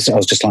away from I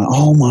was just like,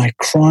 oh my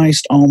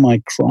Christ,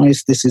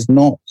 this is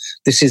not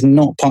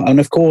part. And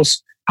of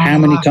course, how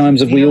many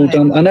times have we all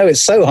done? I know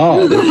it's so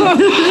hard.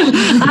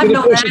 I'm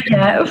not there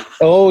yet.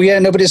 Oh yeah,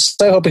 no, but it's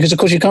so hard because of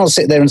course you can't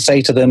sit there and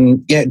say to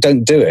them,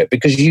 don't do it,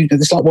 because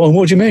it's like, well,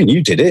 what do you mean?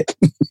 You did it.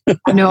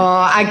 No,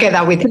 I get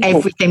that with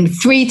everything.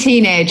 3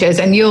 teenagers,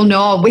 and you'll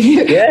know.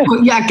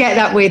 I get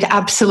that with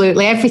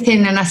absolutely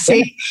everything. And I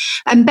see,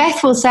 and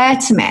Beth will say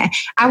to me,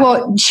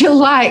 she'll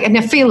like, and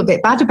I feel a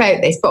bit bad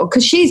about this, but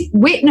because she's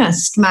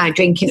witnessed my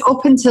drinking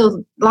up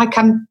until like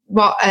I'm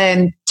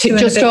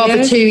just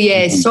over 2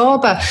 years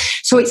sober.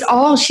 So it's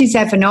all she's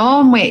ever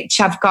known, which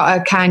I've got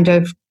to kind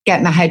of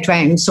get my head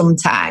round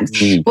sometimes.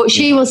 But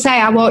she will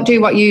say, I won't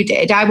do what you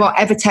did. I won't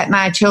ever take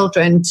my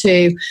children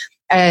to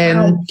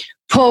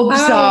pubs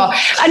or...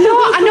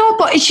 I know,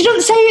 but she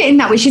doesn't say it in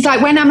that way. She's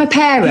like, when I'm a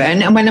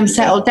parent and when I'm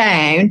settled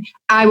down,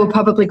 I will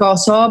probably go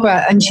sober.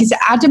 And she's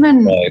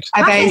adamant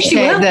about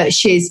it that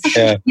she's...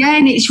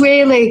 and it's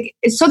really...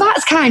 So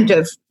that's kind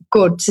of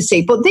good to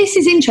see. But this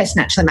is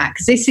interesting, actually, Matt,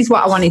 because this is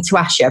what I wanted to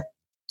ask you.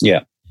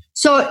 Yeah.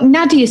 So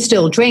Nadia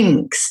still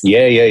drinks.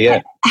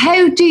 Yeah.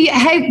 How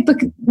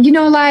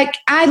like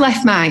I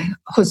left my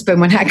husband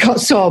when I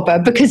got sober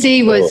because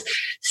he was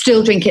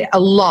still drinking a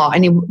lot,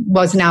 and he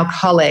was an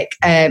alcoholic,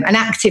 an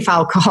active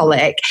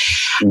alcoholic.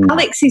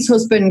 Alex's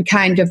husband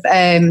kind of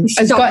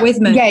stopped with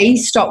me. Yeah, he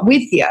stopped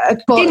with you,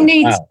 but didn't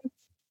need to.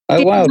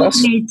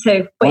 Didn't need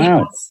to.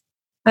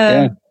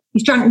 But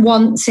he's drank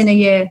once in a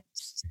year.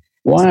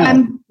 Wow. So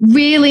I'm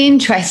really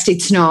interested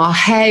to know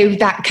how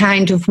that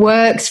kind of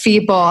works for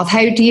you both.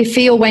 How do you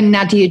feel when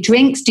Nadia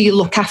drinks? Do you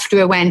look after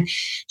her when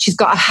she's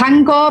got a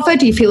hangover?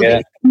 Do you feel a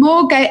bit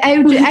more?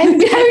 How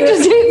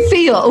does it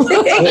feel?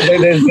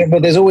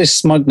 But there's always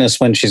smugness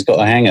when she's got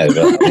a hangover.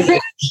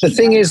 The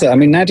thing is that,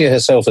 Nadia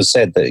herself has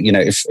said that,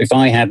 if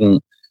I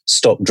hadn't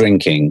stopped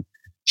drinking,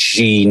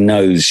 she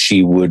knows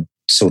she would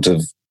sort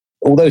of,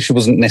 although she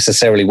wasn't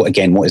necessarily, what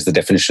is the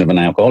definition of an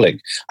alcoholic?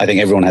 I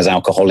think everyone has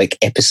alcoholic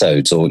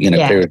episodes or,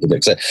 periods of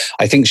it. So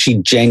I think she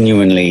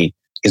genuinely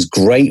is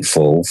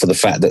grateful for the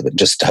fact that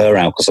just her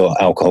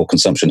alcohol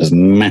consumption has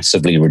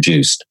massively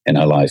reduced in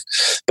her life.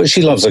 But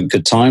she loves a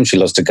good time. She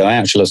loves to go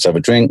out. She loves to have a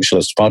drink. She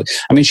loves to party.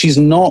 She's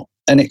not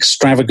an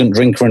extravagant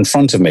drinker in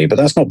front of me, but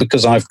that's not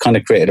because I've kind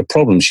of created a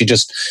problem.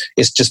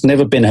 It's just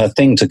never been her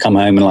thing to come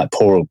home and like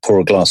pour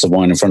a glass of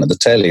wine in front of the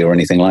telly or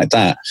anything like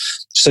that.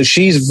 So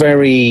she's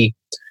very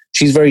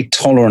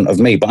tolerant of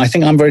me, but I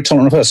think I'm very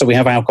tolerant of her. So we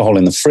have alcohol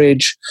in the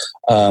fridge.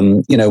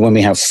 When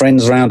we have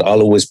friends around,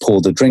 I'll always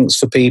pour the drinks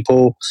for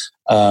people.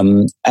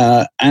 And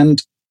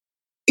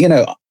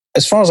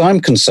as far as I'm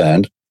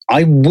concerned,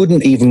 I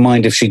wouldn't even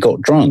mind if she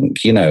got drunk.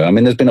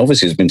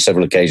 There's been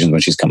several occasions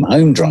when she's come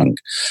home drunk.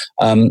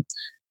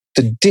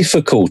 the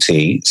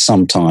difficulty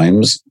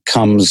sometimes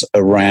comes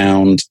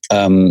around,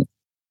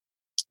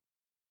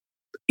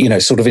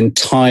 sort of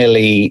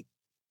entirely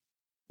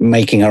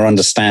making her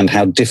understand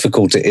how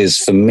difficult it is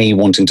for me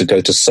wanting to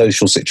go to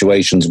social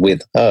situations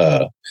with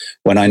her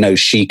when I know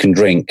she can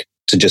drink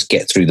to just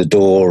get through the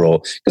door, or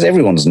because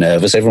everyone's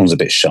nervous, everyone's a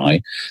bit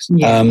shy.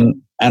 Yeah.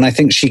 And I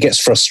think she gets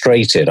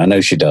frustrated. I know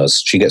she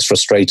does. She gets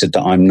frustrated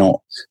that I'm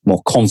not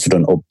more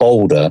confident or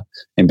bolder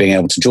in being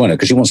able to join her,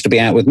 because she wants to be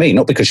out with me,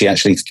 not because she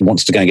actually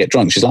wants to go and get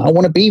drunk. She's like, I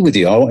want to be with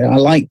you. I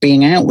like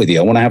being out with you.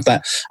 I want to have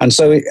that. And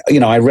so,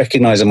 I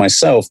recognize in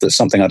myself that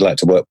something I'd like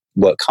to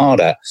work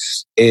hard at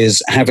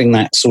is having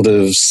that sort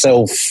of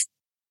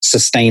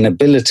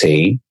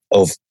self-sustainability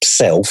of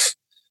self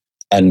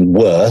and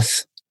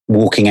worth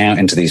walking out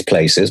into these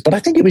places. But I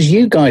think it was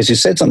you guys who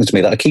said something to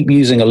me that I keep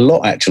using a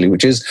lot, actually,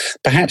 which is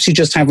perhaps they're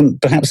just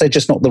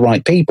not the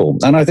right people.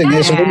 And I think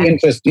it's a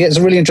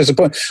really interesting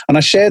point. And I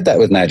shared that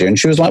with Nadia, and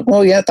she was like,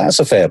 well, yeah, that's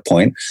a fair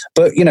point.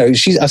 But, I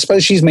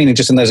suppose she's meaning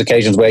just in those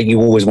occasions where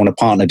you always want a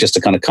partner just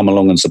to kind of come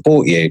along and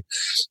support you.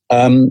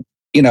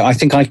 I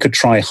think I could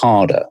try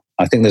harder.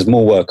 I think there's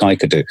more work I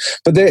could do.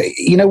 But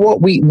you know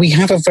what? We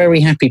have a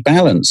very happy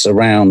balance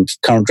around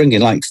current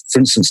drinking. Like, for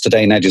instance,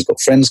 today Nadia's got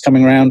friends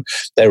coming around.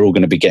 They're all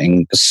going to be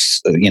getting,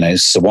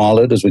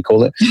 swallowed, as we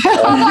call it.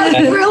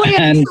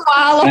 Brilliant.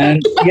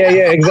 And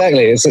yeah,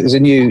 exactly. It's a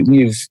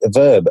new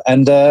verb.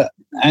 And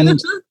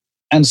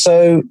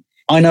so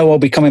I know I'll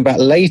be coming back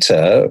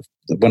later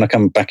when I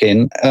come back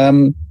in,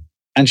 and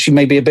she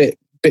may be a bit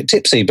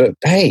tipsy, but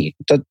hey,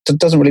 that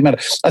doesn't really matter.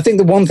 I think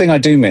the one thing I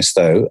do miss,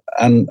 though,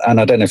 and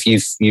I don't know if you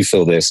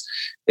feel this,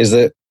 is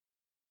that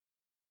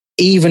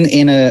even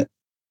in a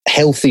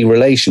healthy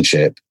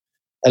relationship,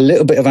 a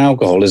little bit of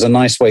alcohol is a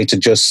nice way to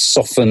just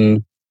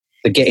soften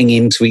the getting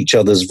into each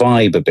other's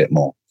vibe a bit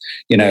more,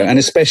 and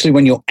especially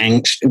when you're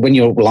anxious, when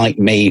you're like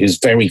me, who's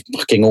very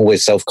fucking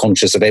always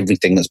self-conscious of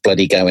everything that's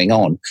bloody going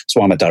on. That's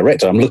why I'm a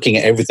director. I'm looking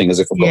at everything as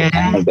if I've got a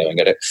camera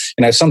going at it.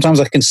 Sometimes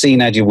I can see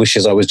Nadia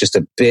wishes I was just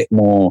a bit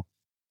more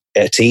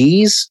at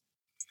ease,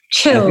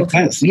 chilled.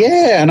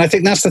 And I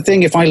think that's the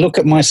thing. If I look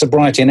at my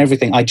sobriety and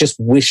everything, I just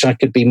wish I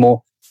could be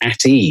more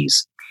at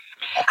ease.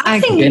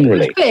 I think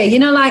generally,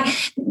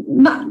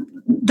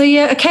 the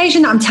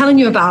occasion that I'm telling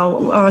you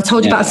about, or I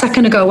told you about a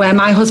second ago, where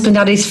my husband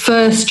had his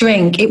first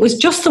drink, it was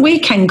just the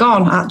weekend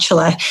gone,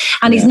 actually.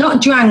 And he's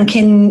not drank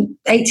in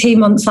almost 18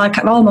 months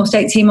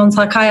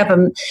like I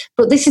haven't.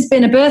 But this has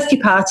been a birthday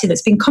party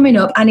that's been coming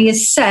up, and he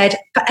has said,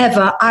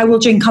 forever, I will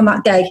drink on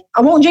that day.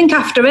 I won't drink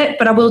after it,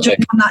 but I will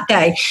drink on that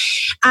day.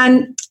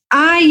 And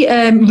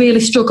I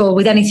really struggle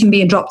with anything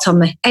being dropped on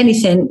me.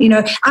 Anything,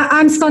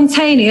 I'm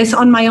spontaneous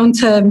on my own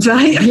terms,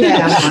 right?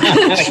 Yeah,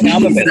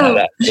 I'm a bit like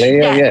that.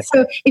 Yeah.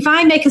 So if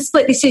I make a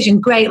split decision,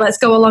 great, let's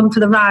go along for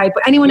the ride.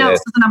 But anyone else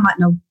doesn't, I'm like,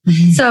 no.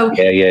 Mm-hmm. So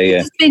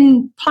it's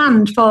been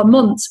planned for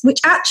months, which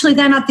actually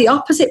then had the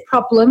opposite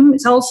problem.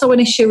 It's also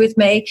an issue with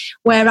me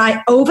where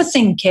I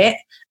overthink it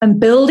and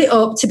build it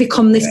up to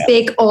become this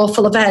big,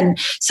 awful event.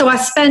 So I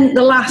spent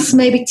the last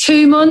maybe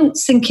 2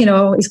 months thinking,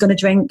 he's going to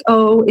drink.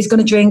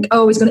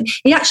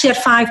 He actually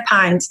had 5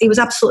 pints. He was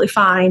absolutely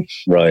fine.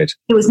 Right.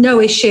 There was no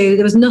issue.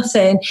 There was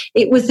nothing.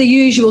 It was the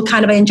usual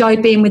kind of, I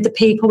enjoyed being with the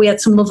people. We had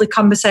some lovely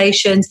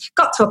conversations.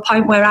 Got to a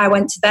point where I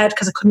went to bed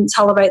because I couldn't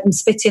tolerate them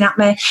spitting at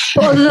me.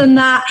 But other than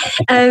that,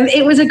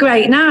 it was a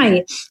great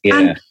night.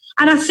 Yeah.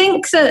 And I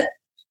think that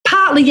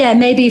partly,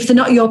 maybe if they're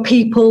not your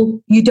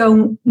people, you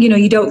don't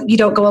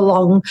go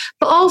along.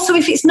 But also,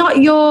 if it's not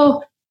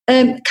your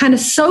kind of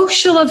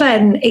social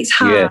event, it's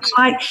hard.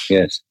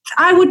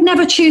 I would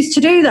never choose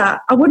to do that.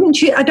 I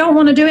don't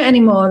want to do it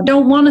anymore. I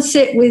don't want to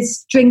sit with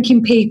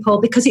drinking people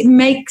because it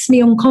makes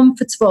me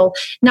uncomfortable.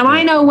 Now,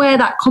 I know where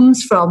that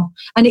comes from,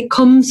 and it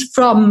comes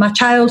from my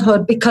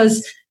childhood,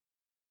 because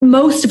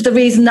most of the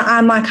reason that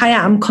I'm like I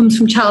am comes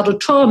from childhood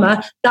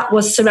trauma that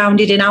was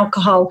surrounded in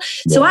alcohol.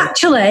 Yeah. So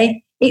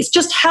actually, it's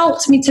just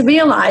helped me to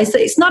realise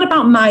that it's not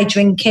about my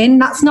drinking.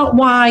 That's not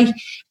why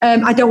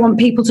I don't want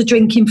people to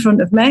drink in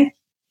front of me.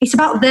 It's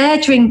about their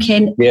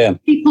drinking. Yeah.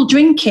 People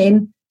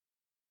drinking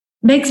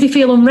makes me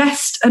feel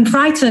unrest and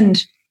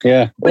frightened.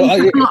 Yeah. Well,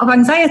 a lot of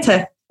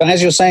anxiety. But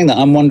as you're saying that,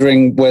 I'm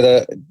wondering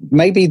whether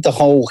maybe the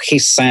whole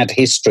sad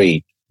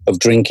history of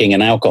drinking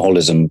and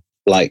alcoholism,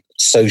 like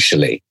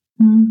socially,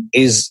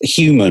 is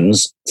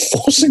humans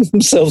forcing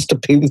themselves to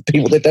be with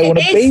people they don't want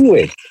to be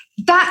with.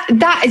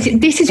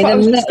 This is what I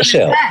was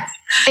nutshell.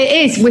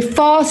 It is. We're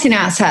forcing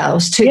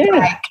ourselves to to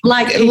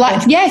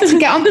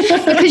get on,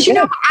 because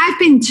I've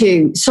been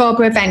to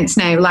sober events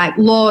now, like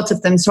loads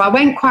of them. So I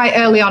went quite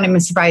early on in my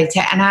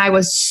sobriety, and I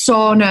was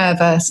so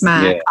nervous,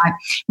 Mark.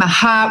 My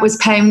heart was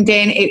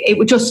pounding. It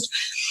was just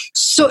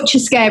such a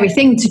scary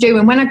thing to do.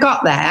 And when I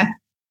got there,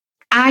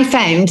 I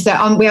found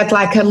that we had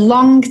like a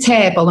long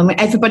table, and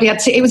everybody had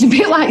to, it was a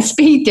bit like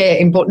speed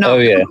dating, but not. Oh,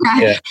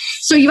 yeah.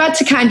 So you had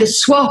to kind of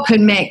swap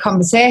and make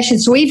conversation.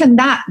 So even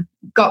that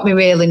got me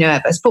really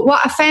nervous. But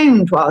what I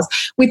found was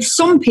with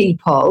some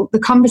people, the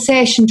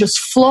conversation just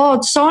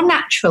flowed so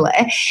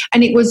naturally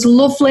and it was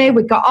lovely.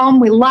 We got on,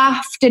 we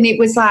laughed, and it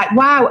was like,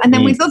 wow. And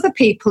then with other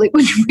people, it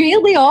was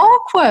really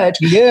awkward.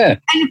 Yeah.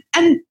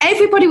 And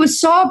everybody was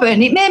sober,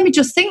 and it made me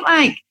just think,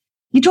 like,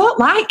 you don't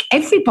like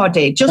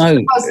everybody just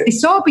because they're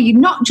sober. You're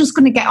not just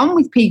going to get on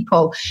with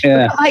people.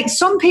 Yeah. Like,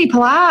 some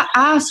people are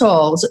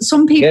arseholes.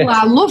 Some people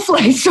are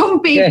lovely. Some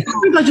people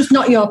are just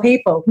not your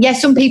people. Yeah,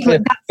 some people.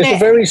 It's a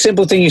very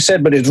simple thing you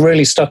said, but it's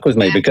really stuck with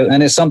me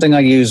and it's something I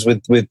use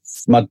with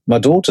my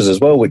daughters as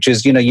well, which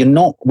is, we're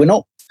not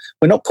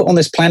put on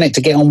this planet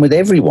to get on with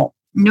everyone.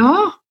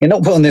 No. You're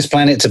not put on this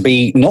planet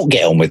to not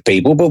get on with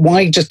people, but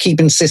why just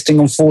keep insisting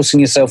on forcing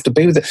yourself to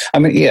be with it? I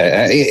mean,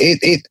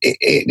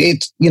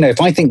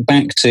 if I think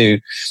back to,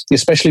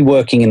 especially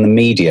working in the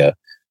media,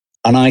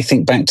 and I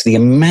think back to the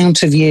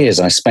amount of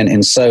years I spent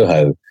in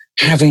Soho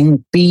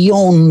having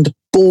beyond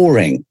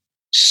boring,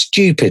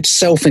 stupid,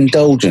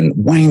 self-indulgent,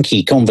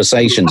 wanky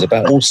conversations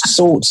about all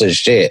sorts of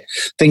shit,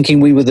 thinking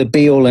we were the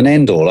be-all and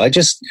end-all. I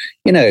just,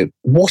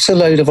 what a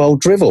load of old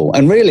drivel.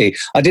 And really,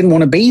 I didn't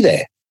want to be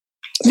there.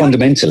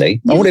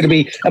 Fundamentally, I wanted to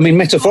be,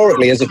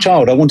 metaphorically, as a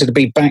child, I wanted to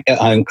be back at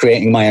home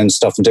creating my own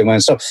stuff and doing my own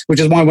stuff, which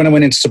is why when I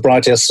went into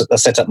sobriety, I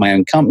set up my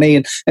own company.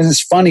 And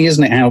it's funny,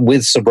 isn't it, how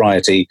with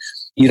sobriety,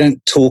 you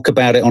don't talk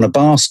about it on a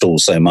bar stool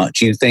so much.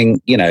 You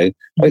think,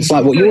 it's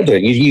like what you're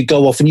doing. You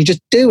go off and you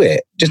just do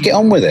it. Just get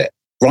on with it.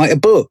 Write a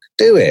book.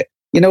 Do it.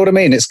 You know what I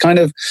mean? It's kind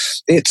of,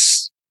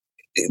 it's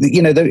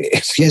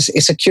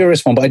a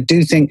curious one, but I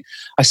do think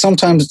I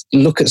sometimes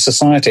look at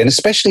society, and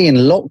especially in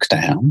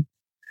lockdown,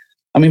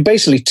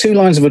 basically 2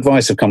 lines of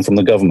advice have come from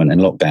the government in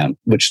lockdown,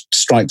 which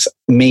strikes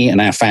me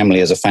and our family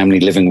as a family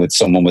living with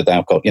someone with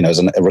alcohol, as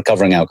a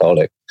recovering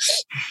alcoholic.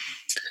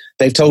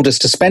 They've told us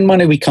to spend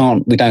money we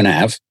don't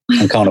have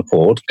and can't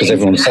afford because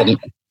everyone's suddenly,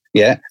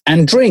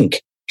 and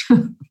drink.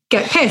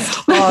 Get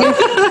pissed.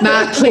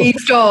 Matt,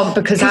 please don't,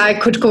 because I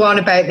could go on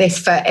about this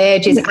for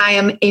ages. I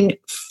am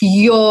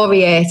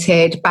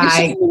infuriated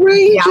by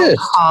the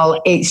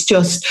alcohol. It's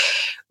just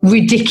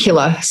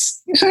ridiculous.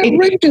 It's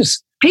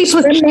outrageous.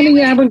 People spend money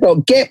you haven't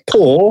got. Get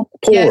poorer,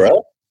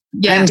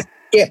 and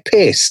get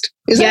pissed.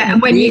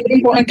 And when you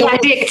get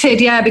addicted,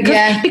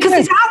 because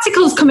there's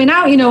articles coming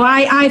out.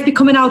 I've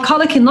become an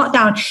alcoholic in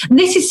lockdown, and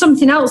this is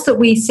something else that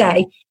we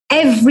say.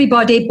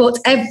 Everybody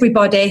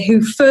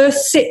who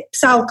first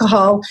sips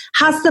alcohol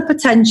has the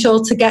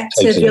potential to get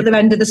to the other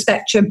end of the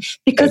spectrum,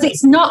 because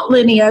it's not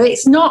linear,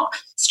 it's not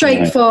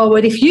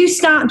straightforward. If you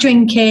start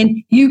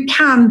drinking, you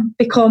can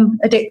become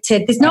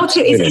addicted. There's no,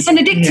 it's an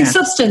addictive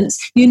substance.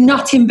 You're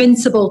not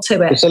invincible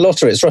to it. It's a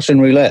lottery. It's Russian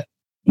roulette.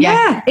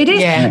 Yeah, it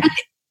is. Yeah.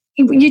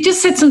 You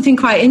just said something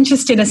quite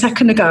interesting a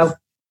second ago.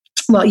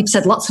 Well, you've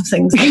said lots of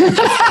things. Just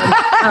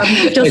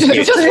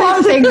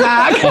one thing,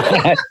 Mark.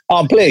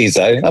 I'm pleased,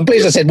 though. I'm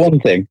pleased I said one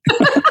thing.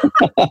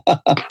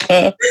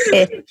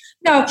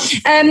 No.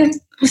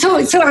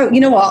 So you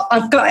know what?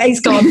 It's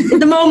gone.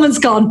 The moment's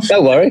gone.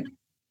 Don't worry.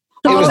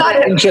 It was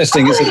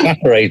interesting. It's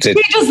evaporated.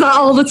 He does that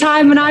all the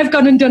time, and I've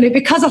gone and done it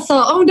because I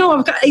thought, oh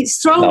no,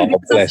 it's thrown.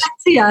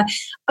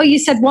 Oh, you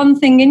said one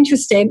thing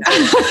interesting.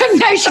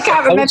 No, she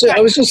can't remember. I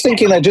was just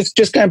thinking that,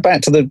 just going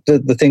back to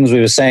the things we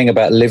were saying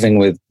about living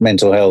with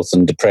mental health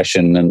and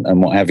depression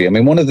and what have you.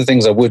 One of the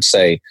things I would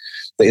say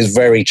that is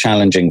very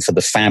challenging for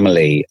the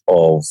family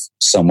of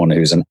someone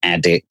who's an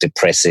addict,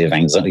 depressive,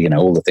 anxiety,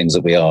 all the things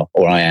that we are,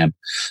 or I am,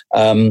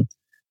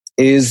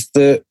 is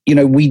that,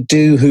 we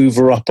do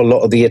hoover up a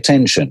lot of the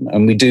attention,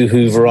 and we do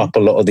hoover up a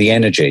lot of the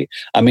energy.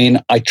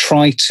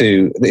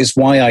 It's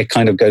why I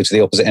kind of go to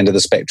the opposite end of the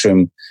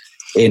spectrum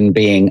in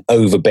being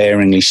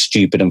overbearingly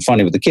stupid and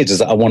funny with the kids, is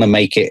that I want to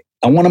make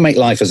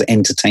life as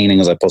entertaining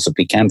as I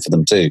possibly can for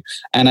them too,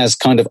 and as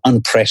kind of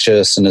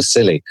unprecious and as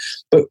silly.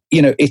 But,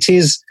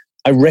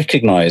 I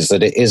recognize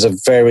that it is a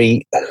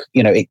very,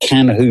 it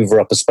can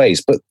hoover up a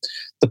space. But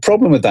the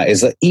problem with that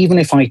is that even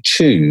if I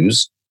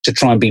choose to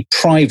try and be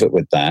private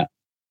with that,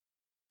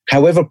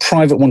 however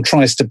private one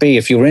tries to be,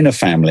 if you're in a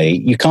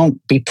family, you can't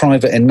be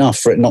private enough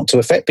for it not to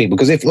affect people.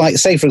 Because if, like,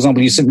 say, for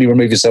example, you simply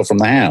remove yourself from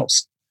the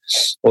house,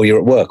 or you're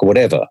at work or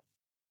whatever,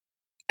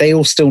 they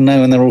all still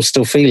know and they're all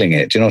still feeling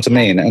it. Do you know what I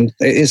mean? And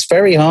it's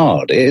very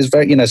hard. It is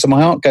very, so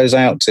my heart goes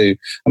out to,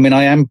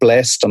 I am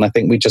blessed, and I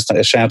think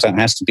a shout out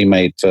has to be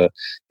made for,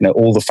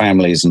 all the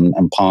families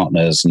and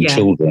partners and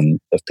children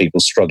of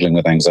people struggling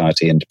with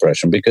anxiety and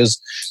depression,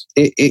 because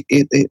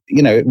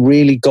it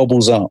really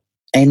gobbles up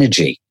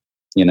energy.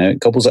 It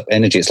gobbles up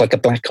energy. It's like a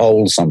black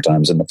hole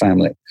sometimes in the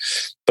family.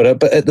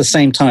 But at the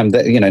same time,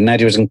 that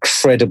Nadia is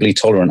incredibly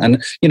tolerant,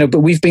 and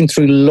but we've been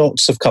through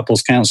lots of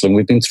couples counselling.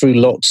 We've been through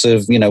lots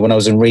of when I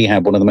was in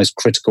rehab, one of the most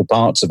critical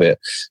parts of it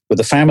were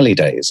the family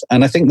days,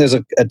 and I think there's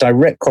a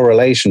direct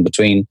correlation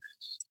between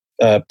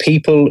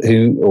people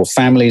or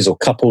families or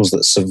couples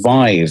that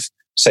survive,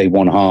 say,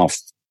 one half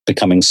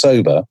becoming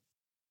sober,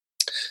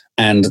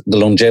 and the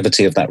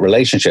longevity of that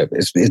relationship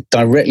is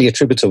directly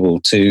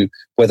attributable to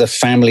whether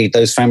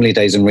those family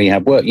days in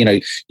rehab work.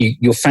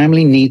 Your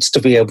family needs to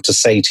be able to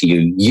say to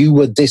you, you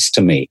were this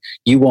to me,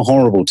 you were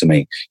horrible to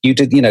me, you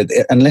did,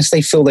 unless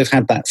they feel they've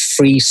had that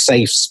free,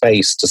 safe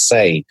space to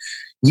say,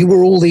 you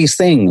were all these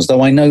things,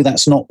 though I know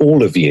that's not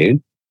all of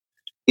you,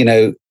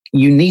 you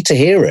need to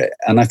hear it.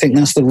 And I think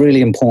that's the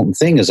really important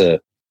thing as a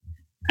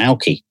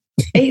alkie.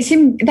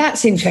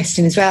 That's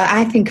interesting as well.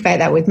 I think about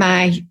that with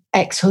my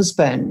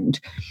ex-husband.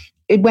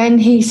 When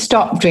he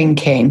stopped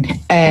drinking,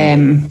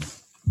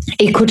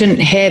 he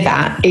couldn't hear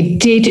that. He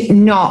did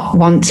not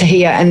want to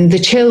hear. And the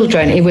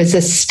children, he was a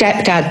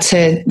stepdad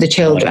to the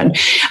children,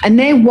 and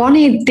they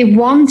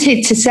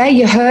wanted to say,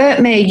 you hurt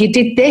me, you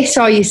did this,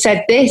 or you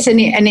said this, and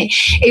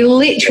he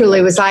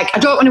literally was like, I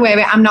don't want to hear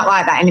it, I'm not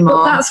like that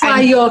anymore.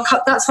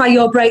 But that's why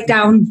your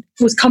breakdown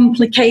was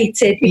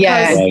complicated,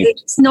 because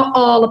it's not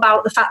all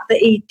about the fact that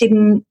he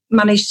didn't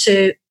manage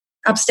to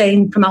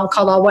abstain from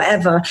alcohol or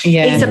whatever.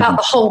 It's about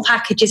the whole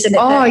package, isn't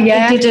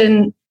it? He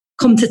didn't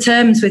come to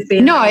terms with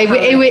being. No,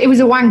 it was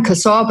a wanker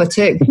sober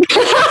too.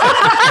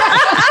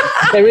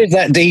 There is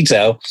that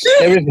detail.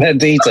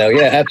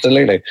 Yeah,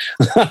 absolutely.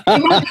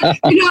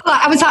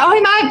 I was like,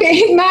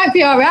 it might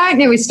be all right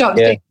now. We stopped.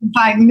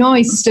 Like, no,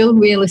 he's still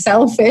really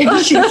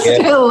selfish. He's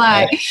still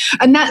like,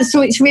 and that's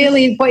so. It's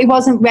really, but he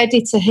wasn't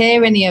ready to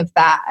hear any of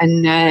that,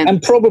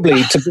 and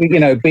probably to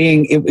be,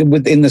 being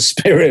within the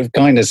spirit of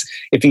kindness.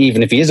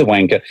 Even if he is a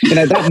wanker,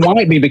 that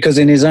might be because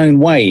in his own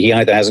way he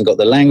either hasn't got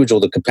the language or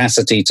the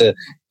capacity to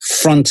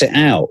front it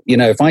out.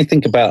 If I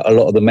think about a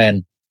lot of the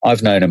men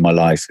I've known in my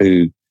life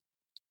who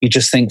you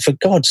just think, for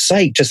God's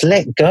sake, just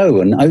let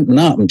go and open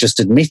up and just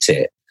admit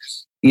it.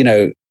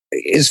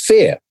 It's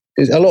fear.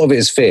 A lot of it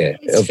is fear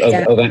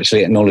of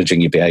actually acknowledging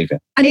your behaviour.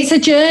 And it's a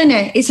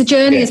journey. It's a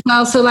journey as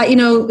well. So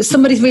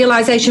somebody's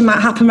realisation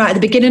might happen right at the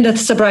beginning of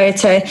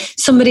sobriety.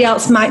 Somebody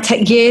else might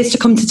take years to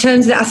come to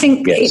terms with it. I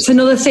think it's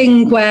another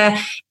thing where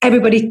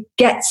everybody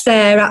gets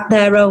there at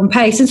their own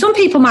pace. And some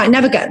people might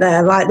never get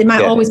there. Like, they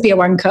might always be a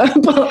wanker.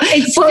 But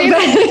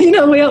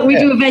we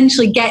do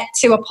eventually get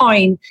to a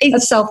point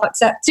of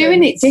self-acceptance.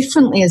 Doing it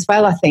differently as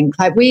well, I think.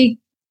 Like, we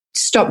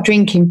stopped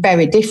drinking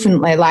very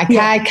differently. Like,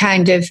 I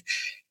kind of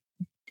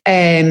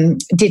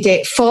did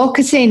it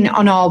focusing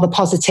on all the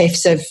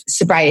positives of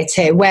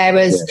sobriety,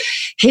 whereas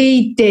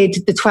he did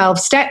the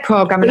 12-step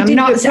program. And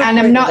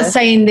I'm not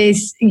saying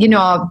this,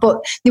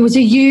 but there was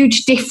a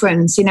huge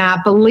difference in our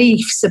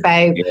beliefs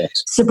about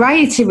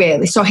sobriety,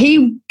 really. So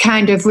he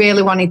kind of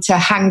really wanted to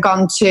hang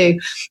on to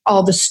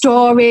all the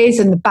stories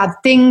and the bad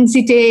things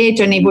he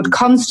did, and he would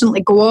constantly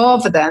go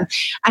over them.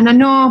 And I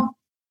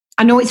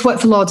know it's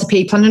worked for loads of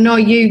people, and I know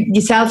you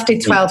yourself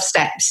did 12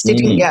 steps,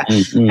 didn't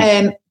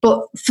you?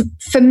 But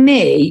for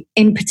me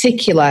in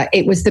particular,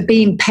 it was the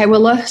being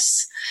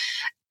powerless.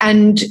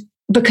 And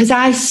because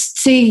I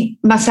see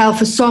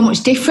myself as so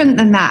much different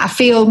than that, I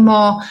feel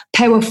more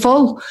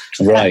powerful.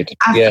 Right.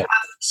 I've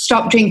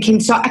stopped drinking.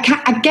 So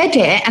I get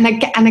it, and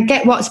I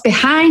get what's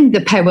behind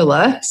the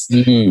powerless.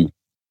 Mm-hmm.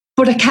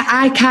 But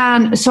I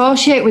can't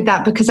associate with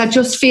that, because I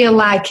just feel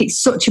like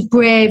it's such a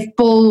brave,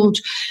 bold,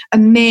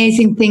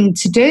 amazing thing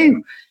to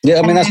do. Yeah,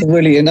 I mean, I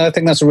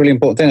think that's a really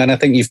important thing. And I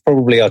think you've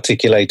probably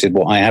articulated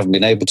what I haven't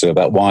been able to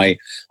about why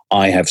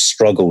I have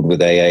struggled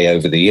with AA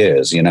over the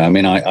years. I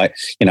mean, I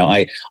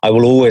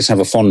will always have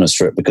a fondness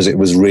for it, because it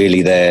was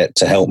really there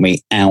to help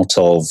me out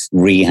of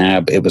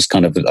rehab. It was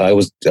kind of,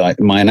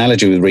 my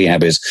analogy with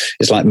rehab is,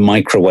 it's like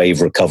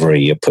microwave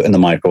recovery. You're put in the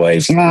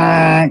microwave,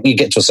 you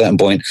get to a certain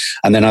point,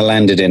 and then I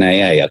landed in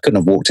AA. I couldn't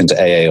have walked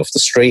into AA off the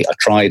street. I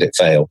tried, it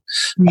failed.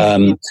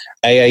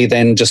 AA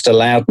then just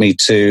allowed me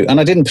to,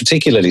 and I didn't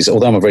particularly,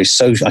 although I'm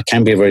I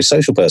can be a very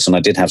social person. I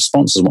did have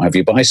sponsors and what have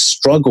you, but I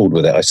struggled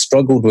with it. I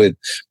struggled with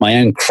my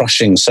own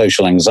crushing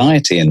social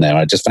anxiety in there.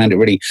 I just found it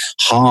really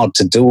hard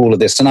to do all of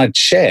this. And I'd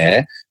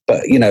share,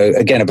 but,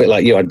 again, a bit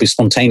like you, I'd be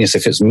spontaneous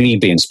if it's me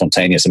being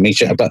spontaneous and me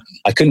share, but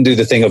I couldn't do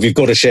the thing of, you've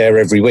got to share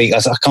every week. I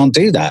said, I can't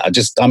do that.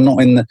 I'm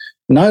not in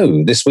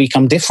no, this week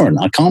I'm different.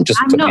 I can't just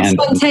I'm not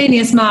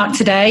spontaneous, Mark,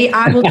 today.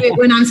 I will do it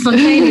when I'm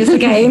spontaneous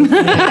again.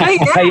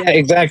 Yeah,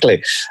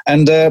 exactly.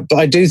 And but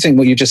I do think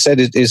what you just said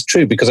is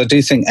true, because I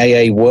do think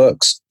AA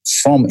works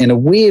from, in a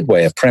weird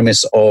way, a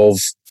premise of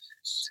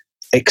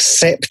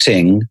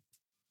accepting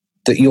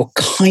that you're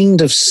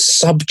kind of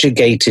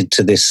subjugated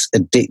to this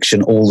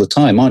addiction all the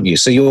time, aren't you?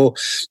 So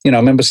I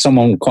remember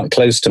someone quite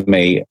close to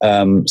me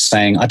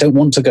saying, I don't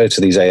want to go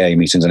to these AA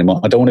meetings anymore.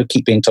 I don't want to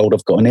keep being told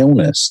I've got an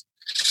illness.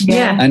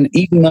 Yeah. And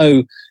even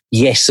though,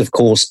 yes, of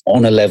course,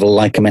 on a level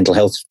like a mental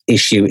health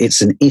issue,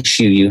 it's an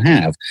issue you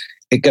have.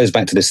 It goes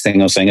back to this thing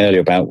I was saying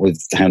earlier about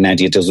with how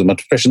Nadia deals with my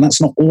depression.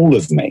 That's not all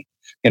of me.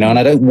 And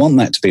I don't want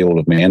that to be all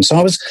of me. And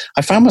so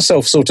I found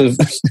myself sort of,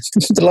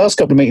 the last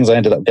couple of meetings I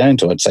ended up going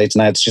to, I'd say to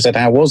Nad, she said,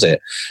 how was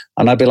it?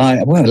 And I'd be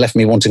like, well, it left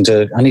me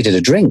I needed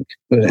a drink.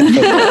 The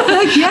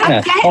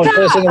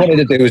first thing I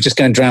wanted to do was just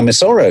go and drown my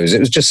sorrows. It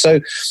was just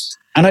so,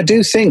 and I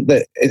do think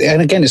that,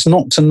 and again, it's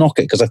not to knock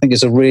it, because I think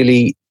it's a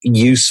really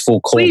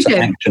useful call to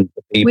action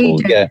for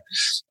people. Yeah.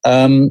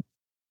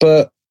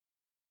 But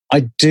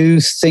I do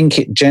think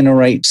it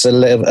generates a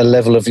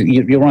level of,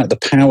 you're right, the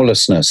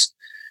powerlessness.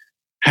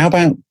 How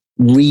about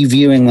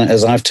reviewing that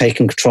as I've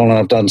taken control and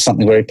I've done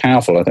something very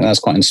powerful? I think that's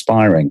quite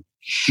inspiring.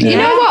 Yeah. You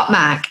know what,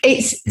 Mac?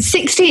 It's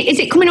 16. Is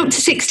it coming up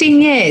to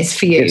 16 years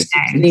for you? It's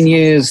 16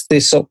 years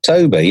this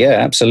October. Yeah,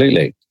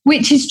 absolutely.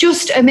 Which is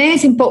just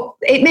amazing. But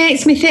it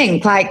makes me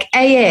think, like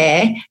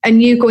AA,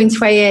 and you going to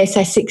AA,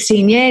 say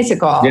 16 years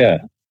ago. Yeah.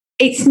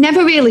 It's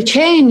never really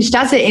changed,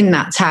 has it, in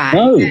that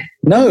time?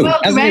 No.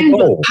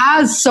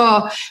 Has.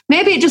 So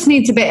maybe it just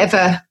needs a bit of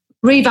a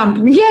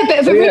revamp. Yeah, a bit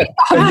of a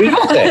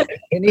reset.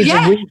 It needs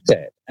a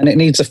reset, and it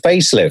needs a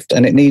facelift,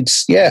 and it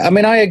needs, I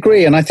mean, I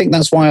agree. And I think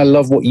that's why I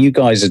love what you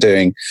guys are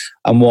doing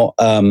and what,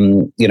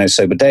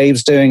 Sober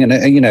Dave's doing. And,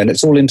 and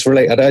it's all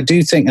interrelated. I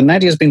do think, and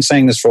Nadia's been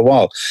saying this for a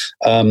while,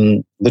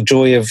 the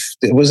joy of,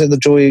 was it the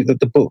joy of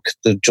the book?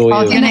 The joy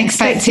of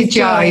unexpected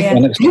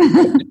joy.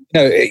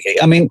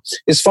 I mean,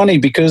 it's funny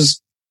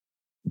because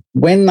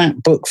when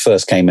that book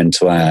first came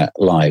into our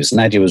lives,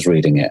 Nadia was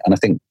reading it, and I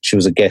think she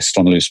was a guest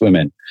on Loose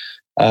Women.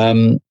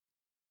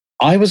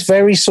 I was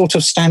very sort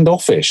of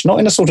standoffish, not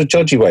in a sort of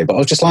judgy way, but I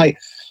was just like,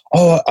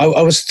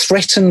 I was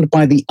threatened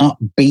by the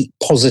upbeat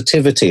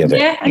positivity of it.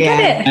 Yeah, I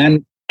get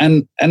it.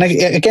 And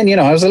again,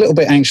 I was a little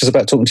bit anxious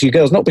about talking to you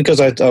girls, not because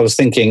I was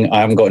thinking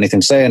I haven't got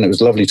anything to say and it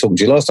was lovely talking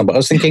to you last time, but I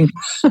was thinking,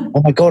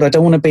 oh my God, I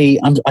don't want to be,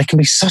 I can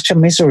be such a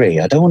misery.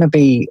 I don't want to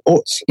be,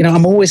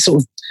 I'm always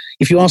sort of,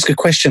 if you ask a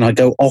question, I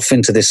go off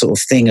into this sort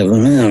of thing of,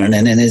 and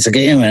then it's a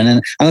game,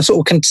 and I sort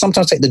of can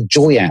sometimes take the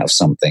joy out of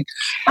something.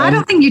 I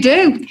don't think you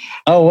do.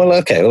 Oh, well,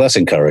 okay. Well, that's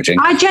encouraging.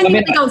 I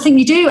genuinely don't think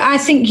you do. I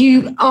think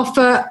you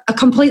offer a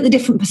completely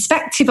different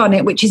perspective on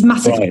it, which is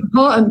massively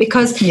important,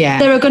 because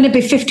there are going to be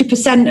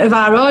 50% of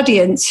our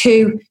audience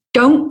who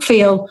don't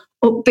feel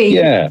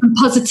upbeat and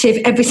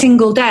positive every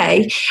single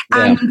day.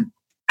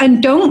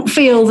 And don't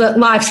feel that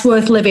life's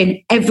worth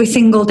living every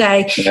single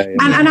day.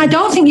 And I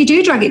don't think you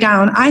do drag it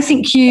down. I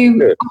think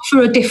you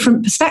offer a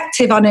different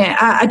perspective on it.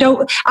 I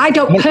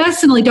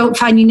personally don't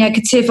find you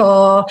negative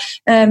or...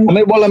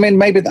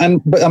 maybe,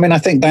 but I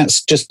think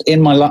that's just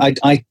in my life.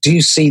 I do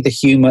see the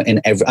humour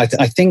in every... I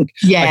think,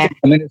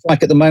 it's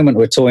like at the moment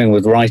we're toying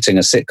with writing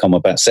a sitcom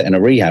about setting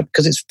a rehab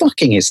because it's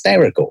fucking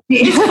hysterical.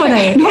 It's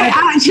funny. It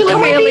actually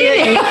really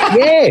is.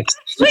 Yes.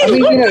 I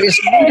mean,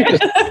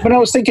 it's when I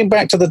was thinking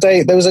back to the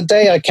day, there was a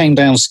day I came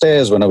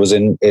downstairs when I was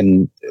in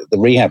the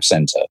rehab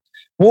centre,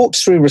 walked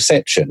through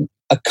reception,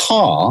 a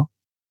car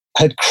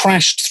had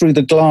crashed through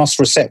the glass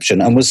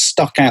reception and was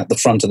stuck out the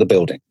front of the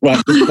building.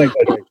 Right.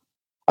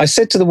 I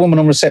said to the woman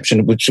on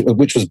reception, which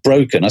was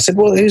broken, I said,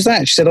 well, who's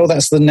that? She said, oh,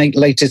 that's the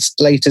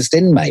latest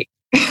inmate.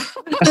 I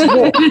said,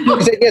 what?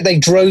 She said, yeah, they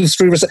drove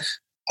through reception.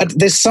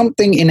 There's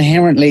something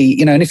inherently,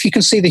 and if you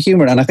can see the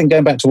humour, and I think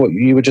going back to what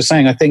you were just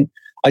saying, I think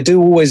I do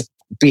always,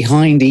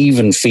 behind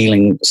even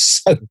feeling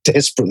so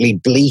desperately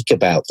bleak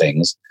about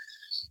things,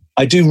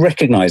 I do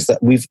recognise that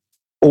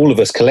all of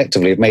us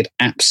collectively have made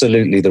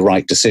absolutely the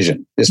right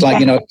decision. It's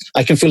like,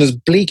 I can feel as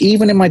bleak,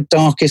 even in my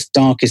darkest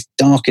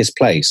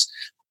place.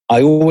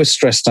 I always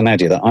stress to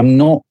Nadia that I'm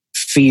not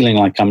feeling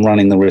like I'm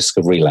running the risk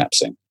of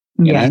relapsing.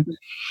 You know?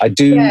 I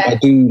do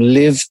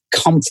live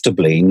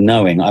comfortably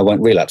knowing I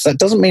won't relapse. That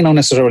doesn't mean I'll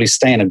necessarily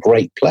stay in a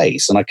great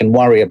place, and I can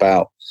worry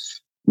about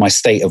my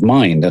state of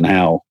mind and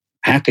how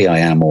happy I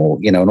am, or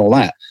and all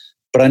that,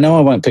 but I know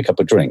I won't pick up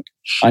a drink.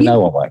 I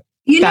know I won't.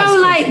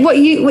 Like what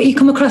you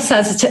come across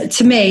as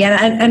to me,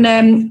 and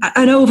an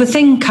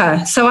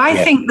overthinker. So I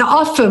think that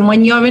often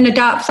when you're in a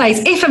dark place,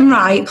 if I'm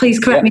right, please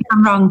correct me if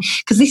I'm wrong,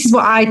 because this is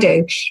what I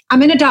do.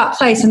 I'm in a dark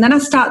place, and then I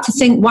start to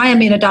think why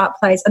I'm in a dark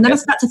place, and then I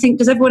start to think,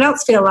 does everyone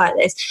else feel like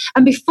this?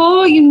 And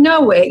before you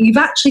know it, you've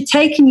actually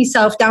taken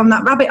yourself down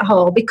that rabbit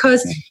hole,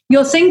 because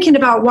you're thinking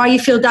about why you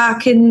feel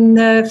dark in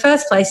the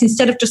first place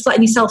instead of just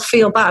letting yourself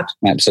feel bad.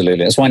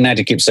 Absolutely. That's why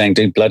Nadia keeps saying,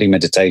 do bloody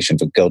meditation,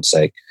 for God's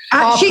sake.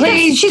 She's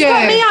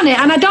got me on it,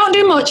 and I don't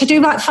do much. I do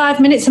like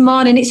 5 minutes a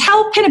morning. It's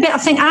helping a bit. I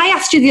think I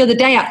asked you the other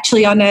day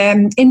actually on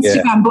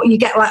Instagram, but you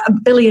get like a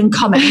billion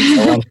comments.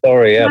 Oh, I'm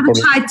sorry. Have you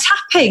tried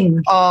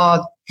tapping?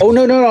 Oh,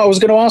 no. I was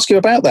going to ask you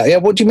about that. Yeah,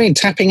 what do you mean?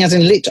 Tapping as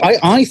in lit?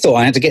 I thought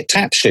I had to get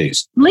tap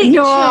shoes.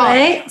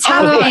 Literally,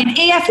 tapping,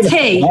 EFT.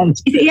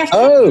 Is it EFT?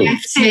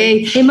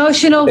 EFT,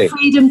 Emotional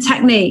Freedom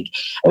Technique.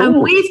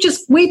 And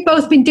we've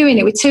both been doing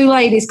it with two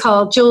ladies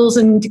called Jules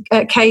and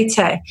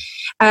Katie.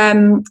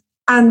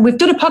 And we've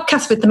done a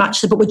podcast with them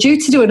actually, but we're due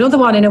to do another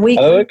one in a week.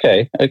 Oh,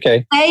 okay.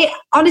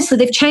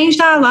 They've changed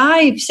our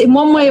lives in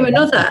one way or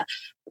another,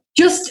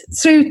 just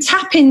through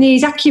tapping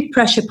these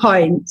acupressure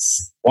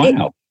points.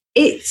 Wow.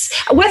 It's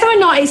whether or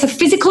not it's a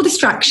physical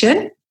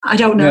distraction, I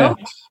don't know.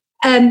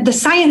 The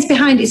science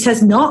behind it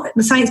says not.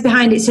 The science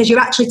behind it says you're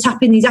actually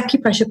tapping these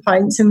acupressure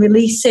points and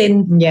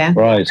releasing. Yeah.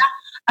 Right.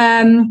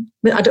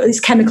 It's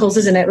chemicals,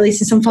 isn't it?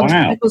 Releasing some forms of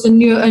chemicals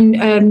and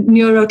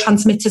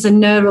neurotransmitters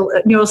and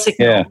neural signals.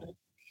 Yeah.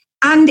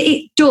 And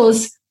it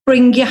does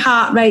bring your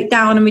heart rate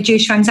down and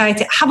reduce your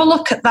anxiety. Have a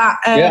look at that.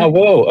 I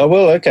will.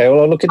 Okay. Well,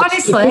 I'll look at it.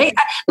 Honestly,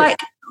 like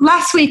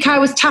last week I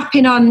was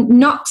tapping on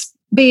not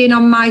being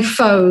on my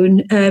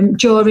phone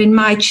during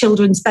my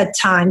children's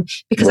bedtime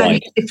because I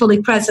need to be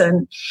fully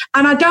present.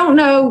 And I don't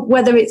know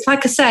whether it's,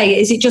 like I say,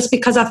 is it just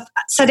because I've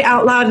said it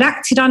out loud and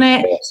acted on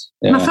it? Yes.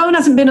 Yeah. My phone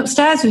hasn't been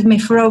upstairs with me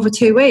for over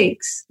 2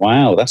 weeks.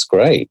 Wow, that's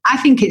great. I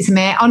think it's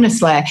me,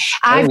 honestly.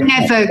 I've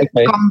never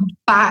gone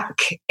back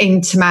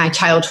into my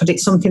childhood.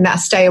 It's something that I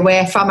stay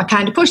away from. I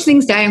kind of push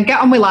things down,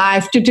 get on with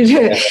life. And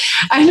I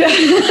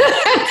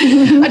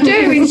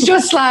do. It's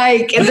just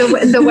like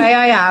the way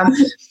I am.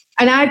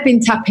 And I've been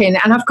tapping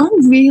and I've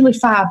gone really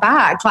far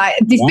back. Like,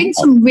 there's been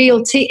some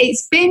real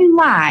it's been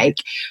like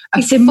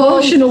it's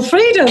emotional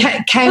freedom.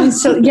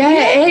 Counsel.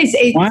 Yeah, it is.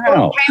 It's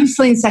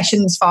counselling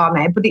sessions for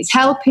me, but it's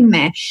helping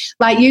me.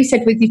 Like you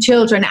said with your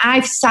children,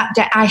 I've sat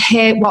down, I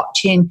hate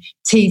watching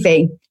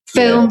TV,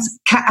 films.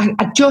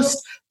 I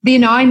just... They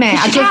annoy me.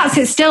 I can't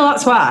sit still,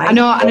 that's why. I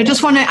know, and I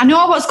just want to, I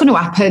know what's going to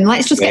happen.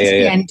 Let's just get to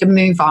the end and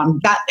move on.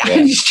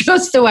 It's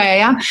just the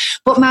way I am.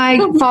 But my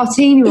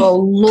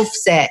 14-year-old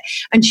loves it,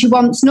 and she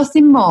wants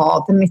nothing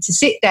more than me to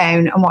sit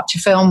down and watch a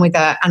film with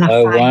her. And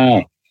I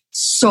find it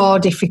so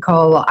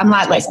difficult. I'm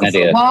like, let's go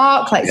for a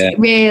walk.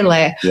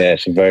 Really. Yeah,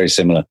 she's very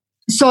similar.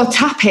 So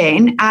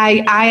tapping,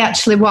 I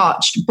actually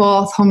watched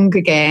both Hunger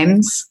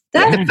Games.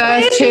 The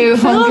first two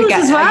Hunger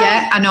Games.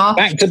 Yeah, I know.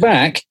 Back to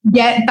back?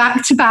 Yeah,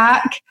 back to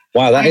back.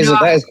 Wow, that is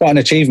quite an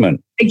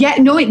achievement. Yeah,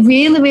 no, it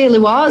really, really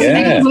was.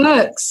 Yeah. It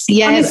works.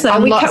 Yeah,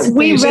 honestly,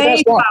 we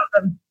rave about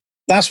them.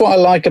 That's what I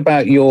like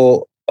about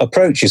your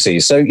approach, you see.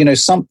 So,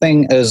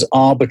 something as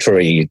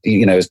arbitrary,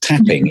 as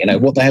tapping,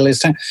 what the hell is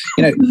tapping?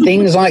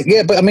 Things like,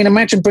 but I mean,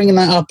 imagine bringing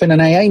that up in an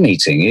AA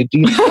meeting.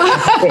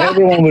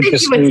 Everyone would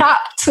just make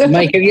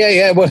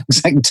it, well,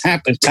 it's like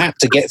tap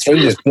to get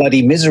through this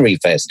bloody misery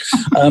fest.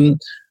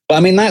 But I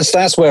mean,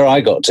 that's where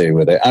I got to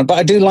with it. But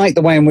I do like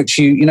the way in which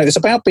it's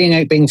about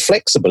being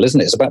flexible,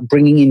 isn't it? It's about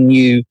bringing in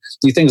new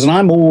things. And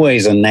I'm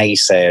always a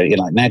naysayer.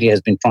 Like Nadia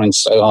has been trying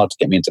so hard to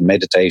get me into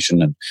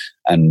meditation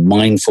and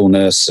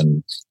mindfulness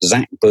and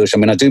Zach Bush. I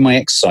mean, I do my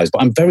exercise,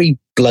 but I'm very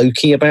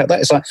blokey about that.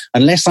 It's like,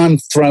 unless I'm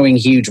throwing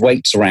huge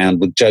weights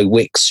around with Joe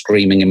Wicks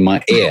screaming in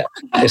my ear,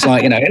 it's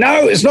like, no,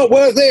 it's not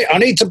worth it. I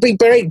need to be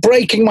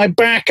breaking my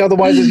back.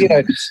 Otherwise,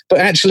 but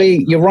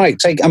actually you're right.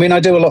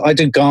 I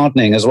do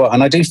gardening as well.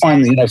 And I do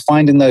find,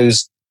 finding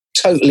those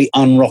totally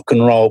un-rock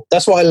and roll.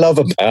 That's what I love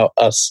about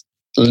us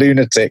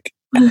lunatic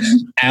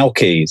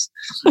alkies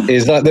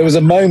is like there was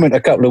a moment a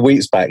couple of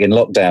weeks back in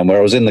lockdown where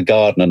I was in the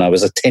garden and I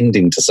was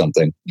attending to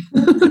something.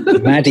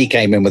 Maddie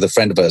came in with a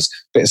friend of hers,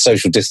 a bit of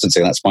social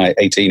distancing. That's my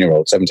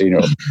 18-year-old,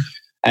 17-year-old.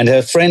 And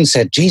her friend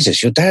said,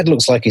 Jesus, your dad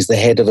looks like he's the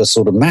head of a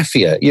sort of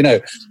mafia,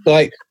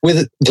 like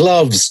with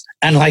gloves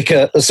and like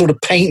a sort of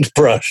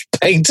paintbrush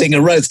painting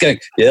a rose going,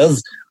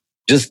 yes,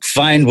 just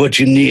find what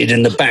you need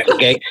in the back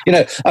gate.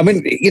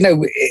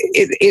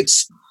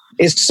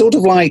 It's sort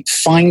of like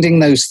finding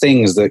those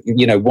things that,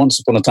 once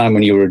upon a time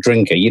when you were a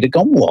drinker, you'd have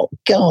gone, what?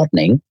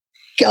 Gardening?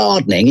 Are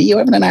you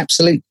having an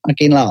absolute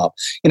fucking laugh?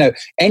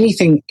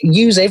 Anything,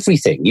 use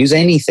everything, use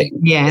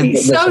anything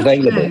that's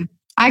available. True.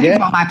 I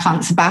gave all my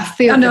plants a bath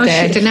the other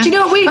day, didn't I? Do you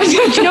know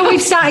what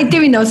we've started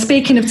doing though,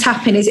 speaking of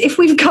tapping, is if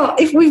we've got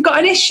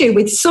an issue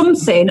with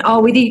something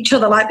or with each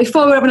other, like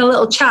before we're having a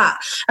little chat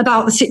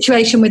about the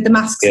situation with the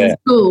masks in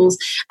schools,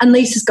 and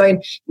Lisa's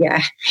going,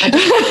 yeah. And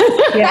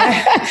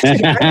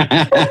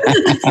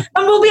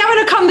we'll be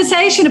having a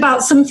conversation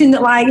about something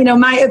that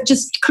might have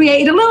just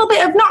created a little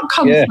bit of not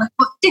conflict,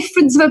 but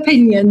difference of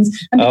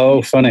opinions.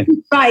 And funny.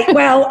 Right,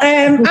 well,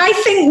 I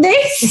think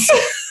this...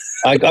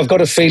 I've got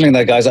a feeling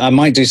though, guys, I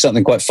might do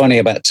something quite funny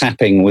about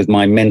tapping with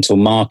my mental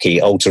marquee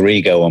alter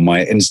ego on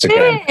my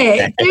Instagram. Do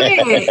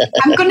it.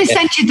 I'm going to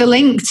send you the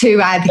link to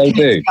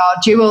the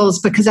Jewels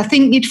because I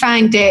think you'd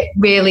find it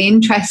really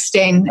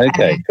interesting.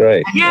 Okay,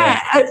 great.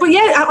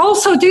 But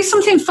also do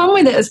something fun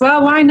with it as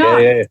well. Why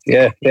not?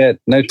 Yeah.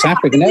 No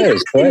tapping. No,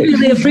 it's great.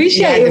 Really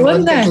appreciate it,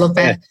 wouldn't they? Love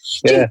it.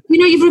 Yeah.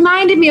 You've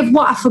reminded me of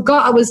what I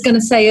forgot I was going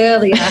to say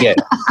earlier.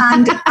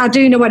 And I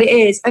do know what it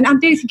is. And I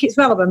do think it's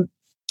relevant.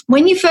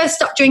 When you first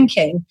stop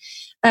drinking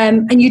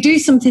and you do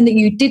something that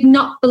you did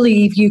not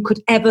believe you could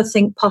ever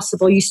think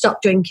possible, you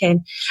stop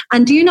drinking.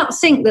 And do you not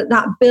think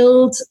that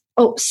builds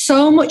up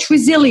so much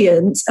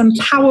resilience and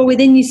power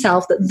within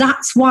yourself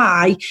that's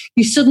why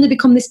you suddenly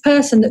become this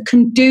person that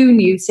can do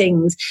new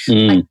things?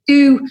 Like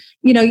you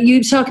were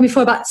talking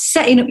before about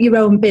setting up your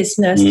own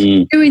business,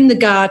 doing the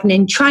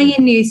gardening, trying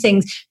new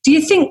things. Do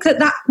you think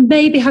that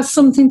maybe has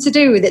something to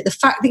do with it, the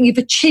fact that you've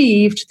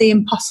achieved the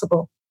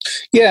impossible?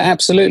 Yeah,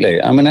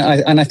 absolutely. I mean,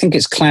 I think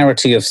it's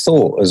clarity of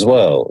thought as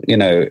well.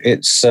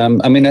 It's, a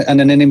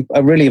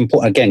really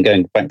important, again,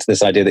 going back to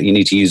this idea that you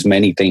need to use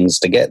many things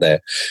to get there.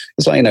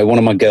 It's like, one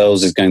of my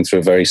girls is going through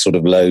a very sort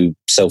of low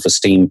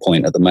self-esteem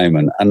point at the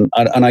moment. And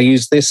I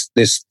use this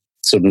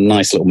sort of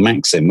nice little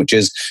maxim, which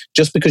is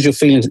just because your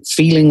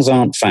feelings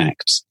aren't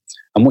facts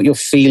and what you're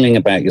feeling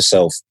about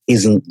yourself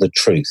isn't the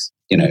truth.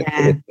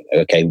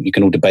 Okay, you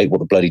can all debate what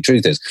the bloody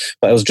truth is.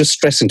 But I was just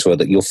stressing to her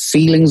that your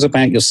feelings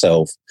about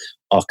yourself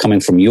are coming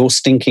from your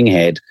stinking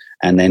head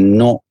and they're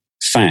not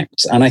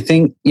facts. And I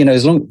think,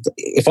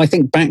 if I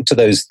think back to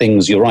those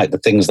things, you're right, the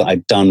things that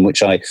I'd done,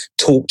 which I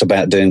talked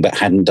about doing but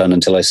hadn't done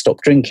until I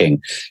stopped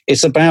drinking.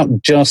 It's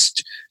about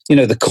just,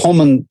 the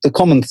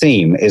common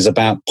theme is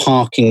about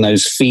parking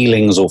those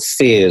feelings or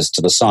fears to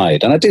the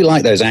side. And I do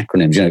like those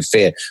acronyms,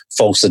 fear,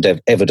 false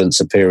evidence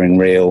appearing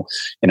real,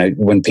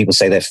 when people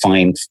say they're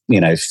fine,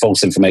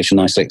 false information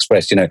nicely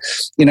expressed, and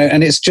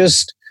it's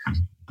just,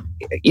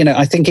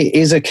 I think it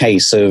is a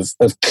case of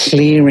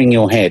clearing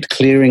your head,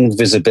 clearing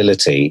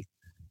visibility,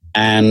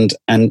 and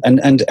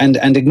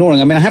ignoring.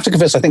 I mean, I have to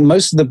confess, I think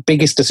most of the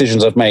biggest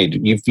decisions I've made,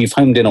 you've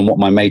homed in on what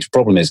my major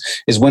problem is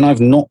when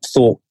I've not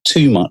thought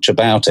too much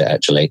about it,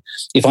 actually.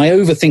 If I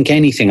overthink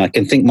anything, I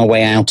can think my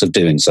way out of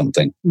doing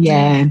something.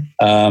 Yeah.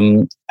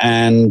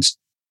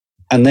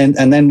 And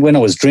then when I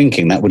was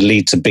drinking, that would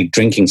lead to big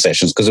drinking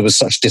sessions because it was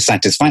such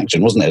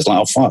dissatisfaction, wasn't it? It's like,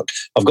 oh, fuck,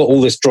 I've got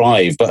all this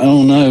drive, but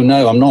oh,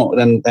 no, I'm not.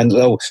 And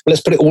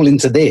let's put it all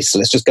into this.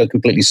 Let's just go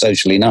completely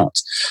socially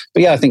nuts.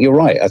 But yeah, I think you're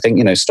right. I think,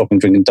 stopping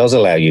drinking does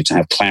allow you to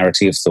have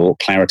clarity of thought,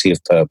 clarity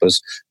of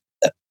purpose.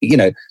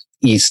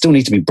 You still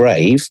need to be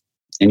brave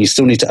and you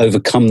still need to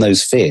overcome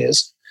those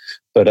fears.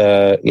 But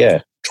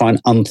try and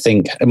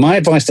unthink. And my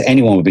advice to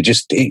anyone would be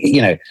just,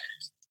 when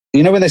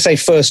they say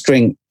first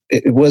drink,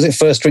 was it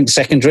first drink,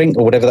 second drink,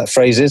 or whatever that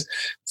phrase is?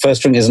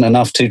 First drink isn't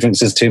enough, 2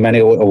 drinks is too many,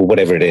 or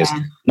whatever it is. Yeah.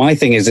 My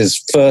thing is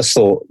first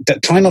thought.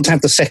 Try not to have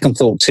the second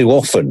thought too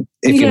often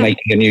if you're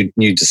making a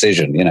new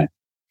decision.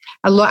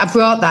 I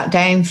brought that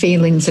down.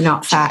 Feelings are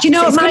not facts. Do you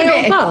know what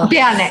my old boss? Be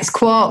our next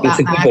quote. It's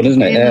a good one,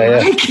 isn't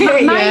it?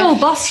 Yeah. My old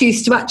boss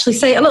used to actually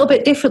say it a little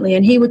bit differently,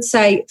 and he would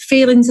say,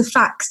 "Feelings are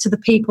facts to the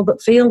people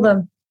that feel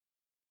them."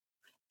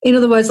 In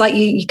other words, like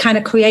you kind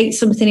of create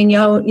something in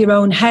your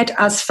own head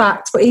as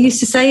facts. But he used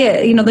to say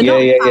it, they're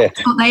not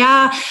facts, but they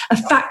are a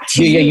fact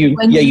to you.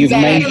 You've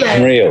made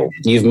them real.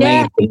 You've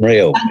made them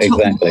real.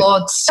 Exactly.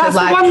 That's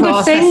one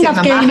good thing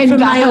I've gained from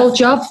my old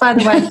job, by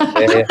the way.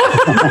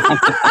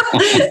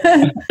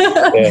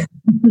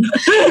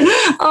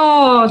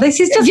 Oh, this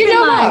is just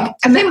what?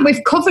 I think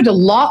we've covered a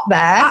lot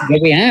there. Yeah,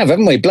 we have,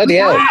 haven't we? Bloody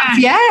hell.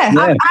 Yeah.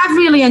 I've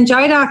really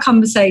enjoyed our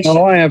conversation.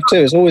 Oh, I have too.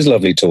 It's always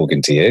lovely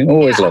talking to you.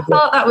 Always lovely. I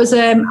thought that was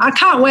I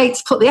can't wait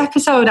to put the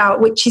episode out,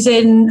 which is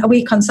in a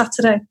week on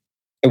Saturday.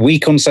 A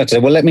week on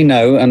Saturday. Well, let me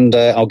know, and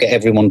I'll get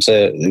everyone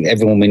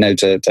we know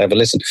to have a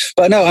listen.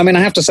 But no, I mean, I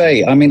have to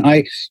say, I mean,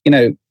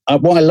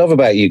 what I love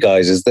about you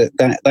guys is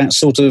that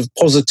sort of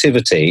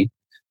positivity.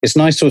 It's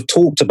nice to have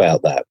talked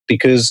about that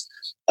because,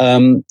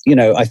 I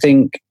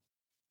think,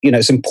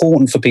 it's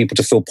important for people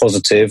to feel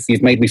positive.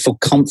 You've made me feel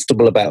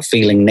comfortable about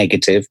feeling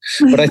negative.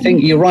 But I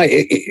think you're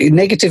right.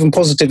 Negative and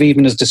positive,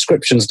 even as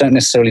descriptions, don't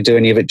necessarily do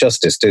any of it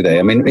justice, do they?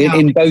 I mean,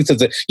 in both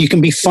of you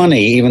can be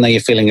funny, even though you're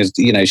feeling as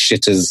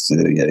shit as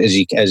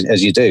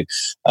you do.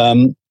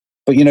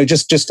 But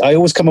just I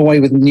always come away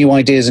with new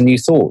ideas and new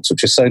thoughts,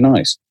 which is so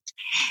nice.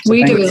 So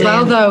we do as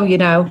well,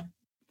 though.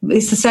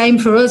 It's the same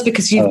for us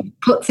because you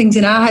put things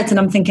in our heads and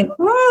I'm thinking,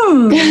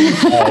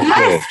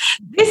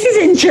 this is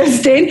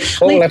interesting.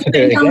 Well, we'll have to do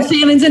it again.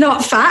 Feelings are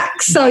not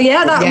facts. So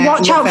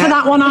watch out for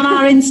that one on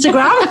our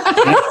Instagram.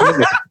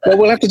 Well,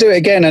 we'll have to do it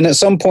again. And at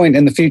some point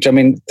in the future, I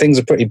mean, things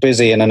are pretty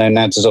busy and I know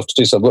Nads is off to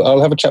do so.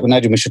 I'll have a chat with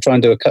Nadia. We should try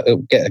and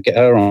get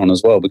her on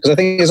as well because I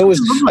think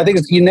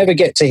you never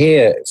get to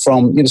hear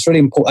from, it's really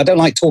important. I don't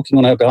like talking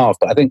on her behalf,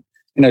 but I think,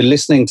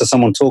 listening to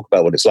someone talk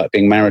about what it's like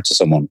being married to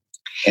someone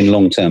in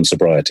long-term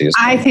sobriety.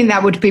 I think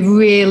that would be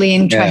really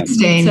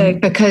interesting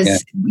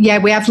because we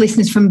have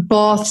listeners from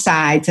both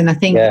sides, and I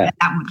think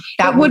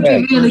that would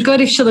be really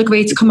good if she'll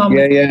agree to come on.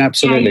 Yeah,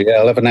 absolutely. Yeah,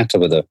 I'll have a natter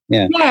with her.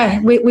 Yeah,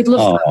 we'd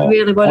love that. We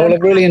really would. Well,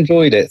 I've really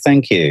enjoyed it.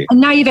 Thank you. And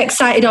now you've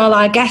excited all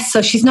our guests,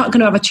 so she's not going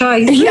to have a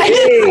choice. I'm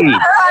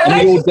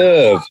the hors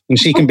d'oeuvre, and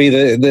she can be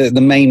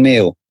the main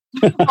meal.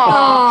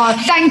 Oh,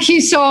 thank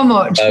you so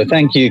much. Oh,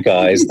 thank you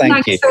guys.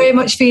 Thanks very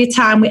much for your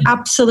time. We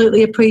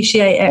absolutely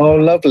appreciate it. Oh,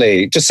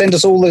 lovely. Just send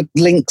us all the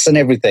links and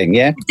everything,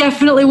 yeah?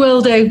 Definitely will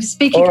do.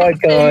 All right,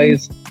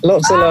 guys.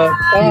 Lots of love.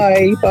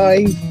 Bye.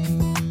 Bye.